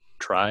disparate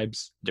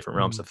tribes, different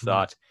realms of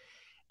thought.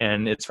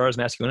 And as far as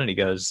masculinity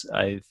goes,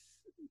 I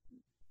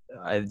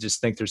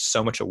just think there's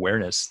so much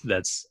awareness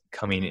that's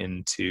coming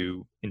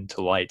into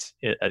light,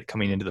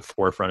 coming into the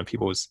forefront of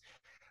people's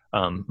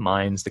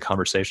minds, the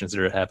conversations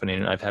that are happening.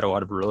 And I've had a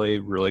lot of really,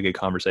 really good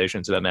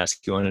conversations about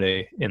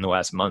masculinity in the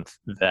last month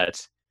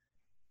that,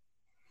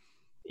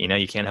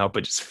 you can't help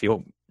but just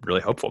feel really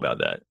hopeful about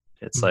that.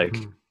 It's like,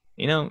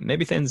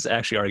 maybe things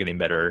actually are getting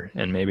better,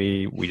 and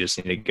maybe we just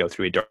need to go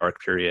through a dark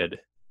period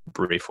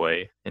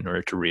briefly in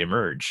order to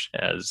reemerge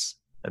as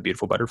a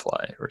beautiful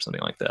butterfly or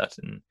something like that.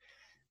 And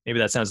maybe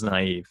that sounds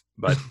naive,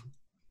 but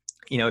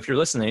if you're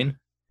listening,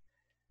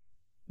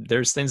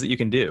 there's things that you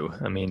can do.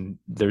 I mean,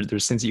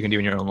 there's things that you can do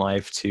in your own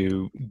life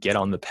to get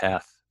on the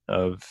path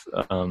of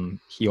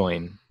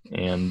healing,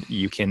 and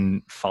you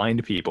can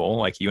find people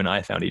like you and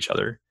I found each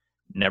other,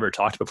 never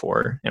talked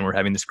before, and we're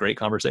having this great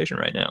conversation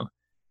right now.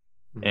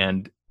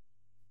 And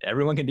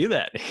everyone can do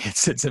that.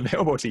 It's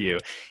available to you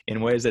in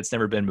ways that's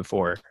never been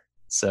before.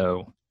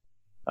 So,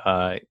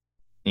 get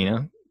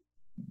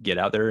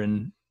out there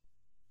and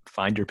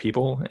find your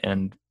people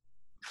and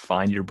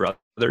find your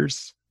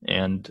brothers,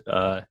 and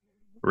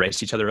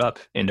raise each other up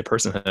into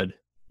personhood,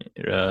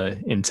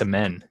 into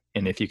men.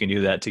 And if you can do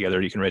that together,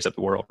 you can raise up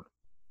the world.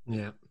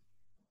 Yeah.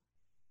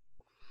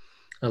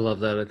 I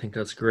love that. I think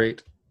that's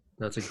great.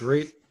 That's a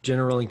great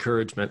general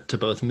encouragement to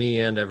both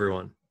me and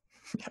everyone.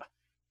 Yeah.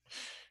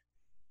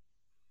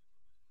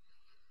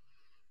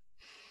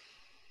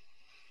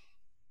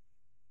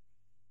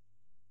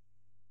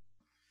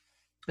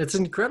 It's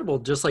incredible,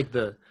 just like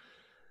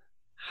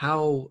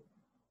how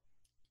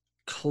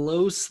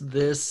close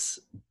this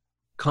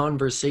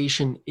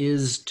conversation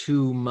is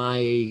to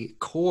my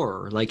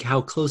core, like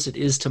how close it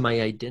is to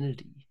my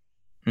identity.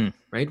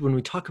 Right? When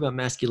we talk about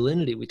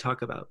masculinity, we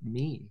talk about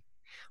me.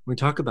 When we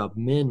talk about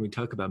men, we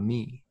talk about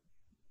me.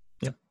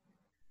 Yep.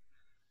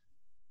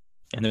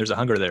 And there's a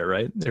hunger there,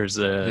 right? There is.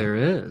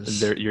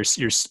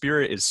 Your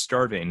spirit is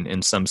starving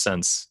in some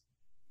sense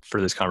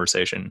for this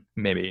conversation.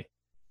 Maybe.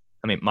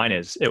 I mean, mine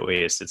is at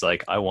least. It's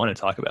like I want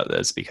to talk about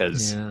this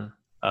because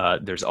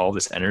there's all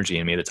this energy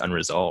in me that's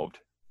unresolved.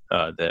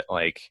 That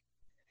like,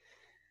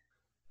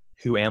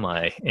 who am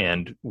I,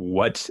 and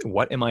what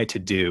am I to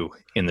do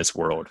in this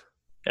world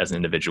as an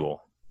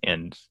individual?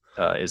 And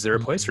is there a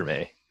place for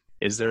me?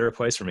 Is there a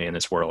place for me in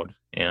this world?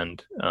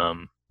 And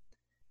I'm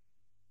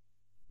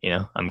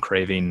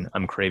craving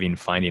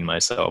finding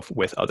myself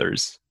with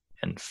others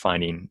and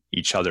finding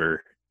each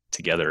other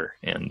together.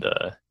 And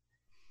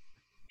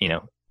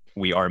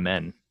we are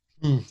men.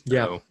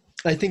 Yeah. So,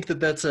 I think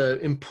that's an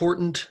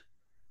important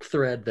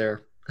thread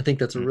there. I think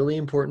that's a really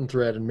important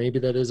thread. And maybe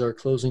that is our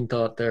closing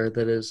thought there.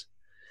 That is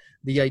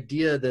the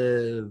idea,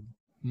 the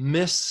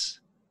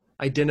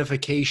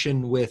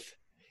misidentification with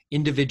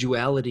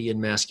individuality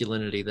and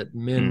masculinity, that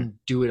men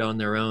do it on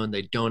their own.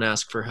 They don't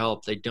ask for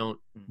help. They don't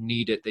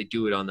need it. They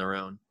do it on their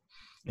own.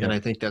 Yeah. And I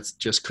think that's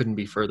just couldn't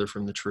be further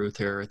from the truth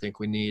here. I think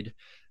we need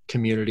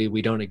community.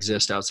 We don't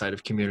exist outside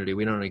of community.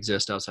 We don't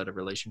exist outside of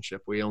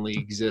relationship. We only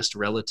exist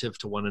relative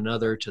to one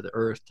another, to the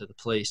earth, to the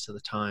place, to the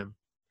time.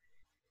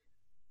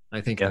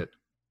 I think that,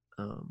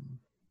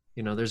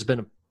 there's been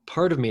a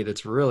part of me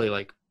that's really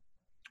like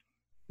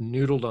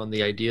noodled on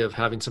the idea of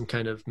having some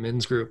kind of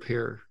men's group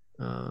here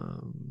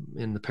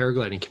in the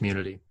paragliding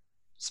community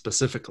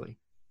specifically.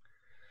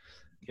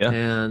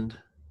 Yeah.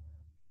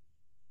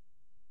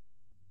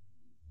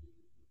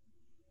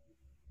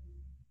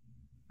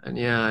 And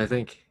yeah, I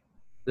think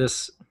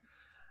this,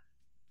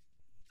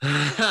 as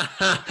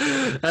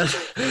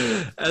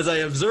I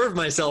observe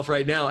myself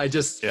right now, I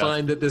just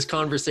find that this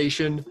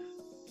conversation,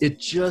 it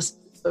just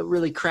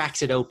really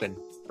cracks it open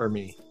for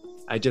me.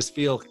 I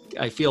feel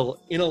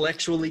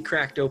intellectually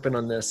cracked open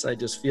on this. I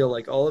just feel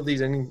like all of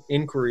these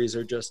inquiries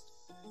are just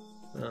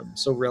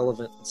so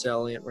relevant and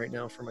salient right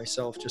now for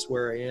myself, just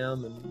where I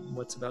am and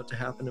what's about to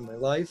happen in my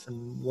life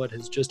and what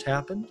has just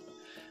happened,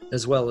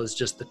 as well as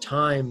just the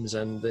times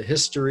and the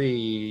history.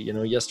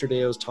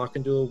 Yesterday I was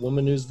talking to a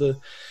woman who's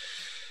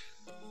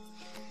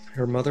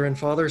her mother and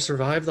father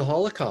survived the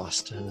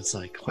Holocaust. And it's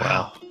like,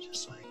 wow,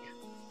 just like,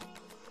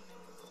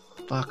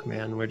 fuck,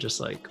 man,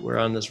 we're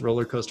on this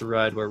roller coaster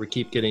ride where we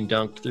keep getting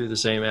dunked through the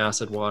same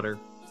acid water.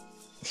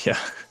 Yeah.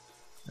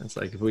 It's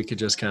like, if we could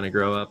just kind of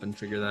grow up and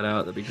figure that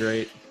out, that'd be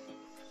great.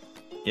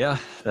 Yeah,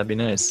 that'd be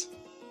nice.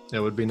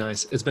 That would be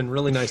nice. It's been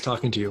really nice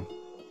talking to you.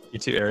 You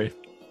too, Ari.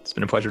 It's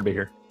been a pleasure to be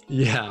here.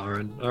 Yeah,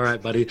 Aaron. All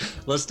right, buddy.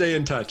 Let's stay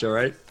in touch, all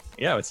right?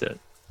 Yeah, that's it.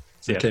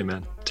 See ya. Okay,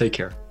 man. Take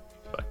care.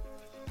 Bye.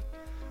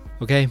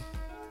 Okay.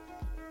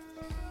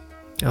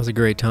 That was a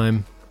great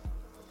time.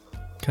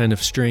 Kind of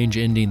strange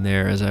ending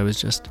there, as I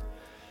was it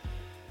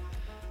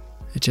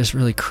just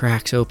really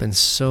cracks open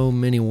so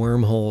many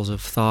wormholes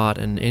of thought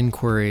and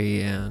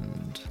inquiry,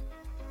 and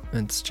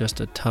it's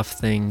just a tough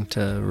thing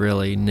to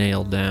really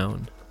nail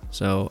down.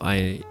 So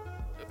I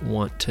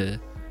want to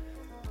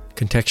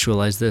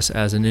contextualize this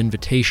as an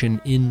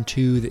invitation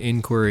into the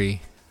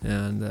inquiry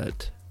and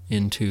that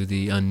into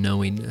the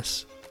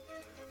unknowingness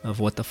of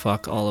what the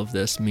fuck all of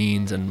this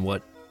means and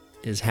what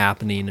is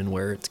happening and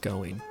where it's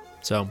going.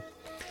 So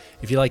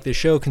if you like this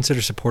show,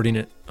 consider supporting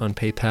it on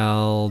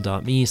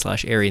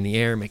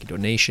paypal.me/AirInTheAir, make a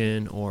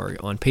donation, or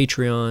on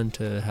Patreon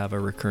to have a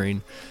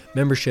recurring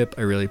membership.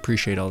 I really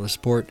appreciate all the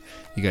support.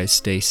 You guys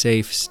stay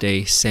safe,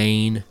 stay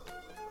sane,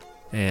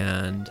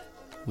 and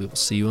we will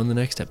see you on the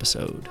next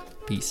episode.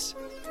 Peace.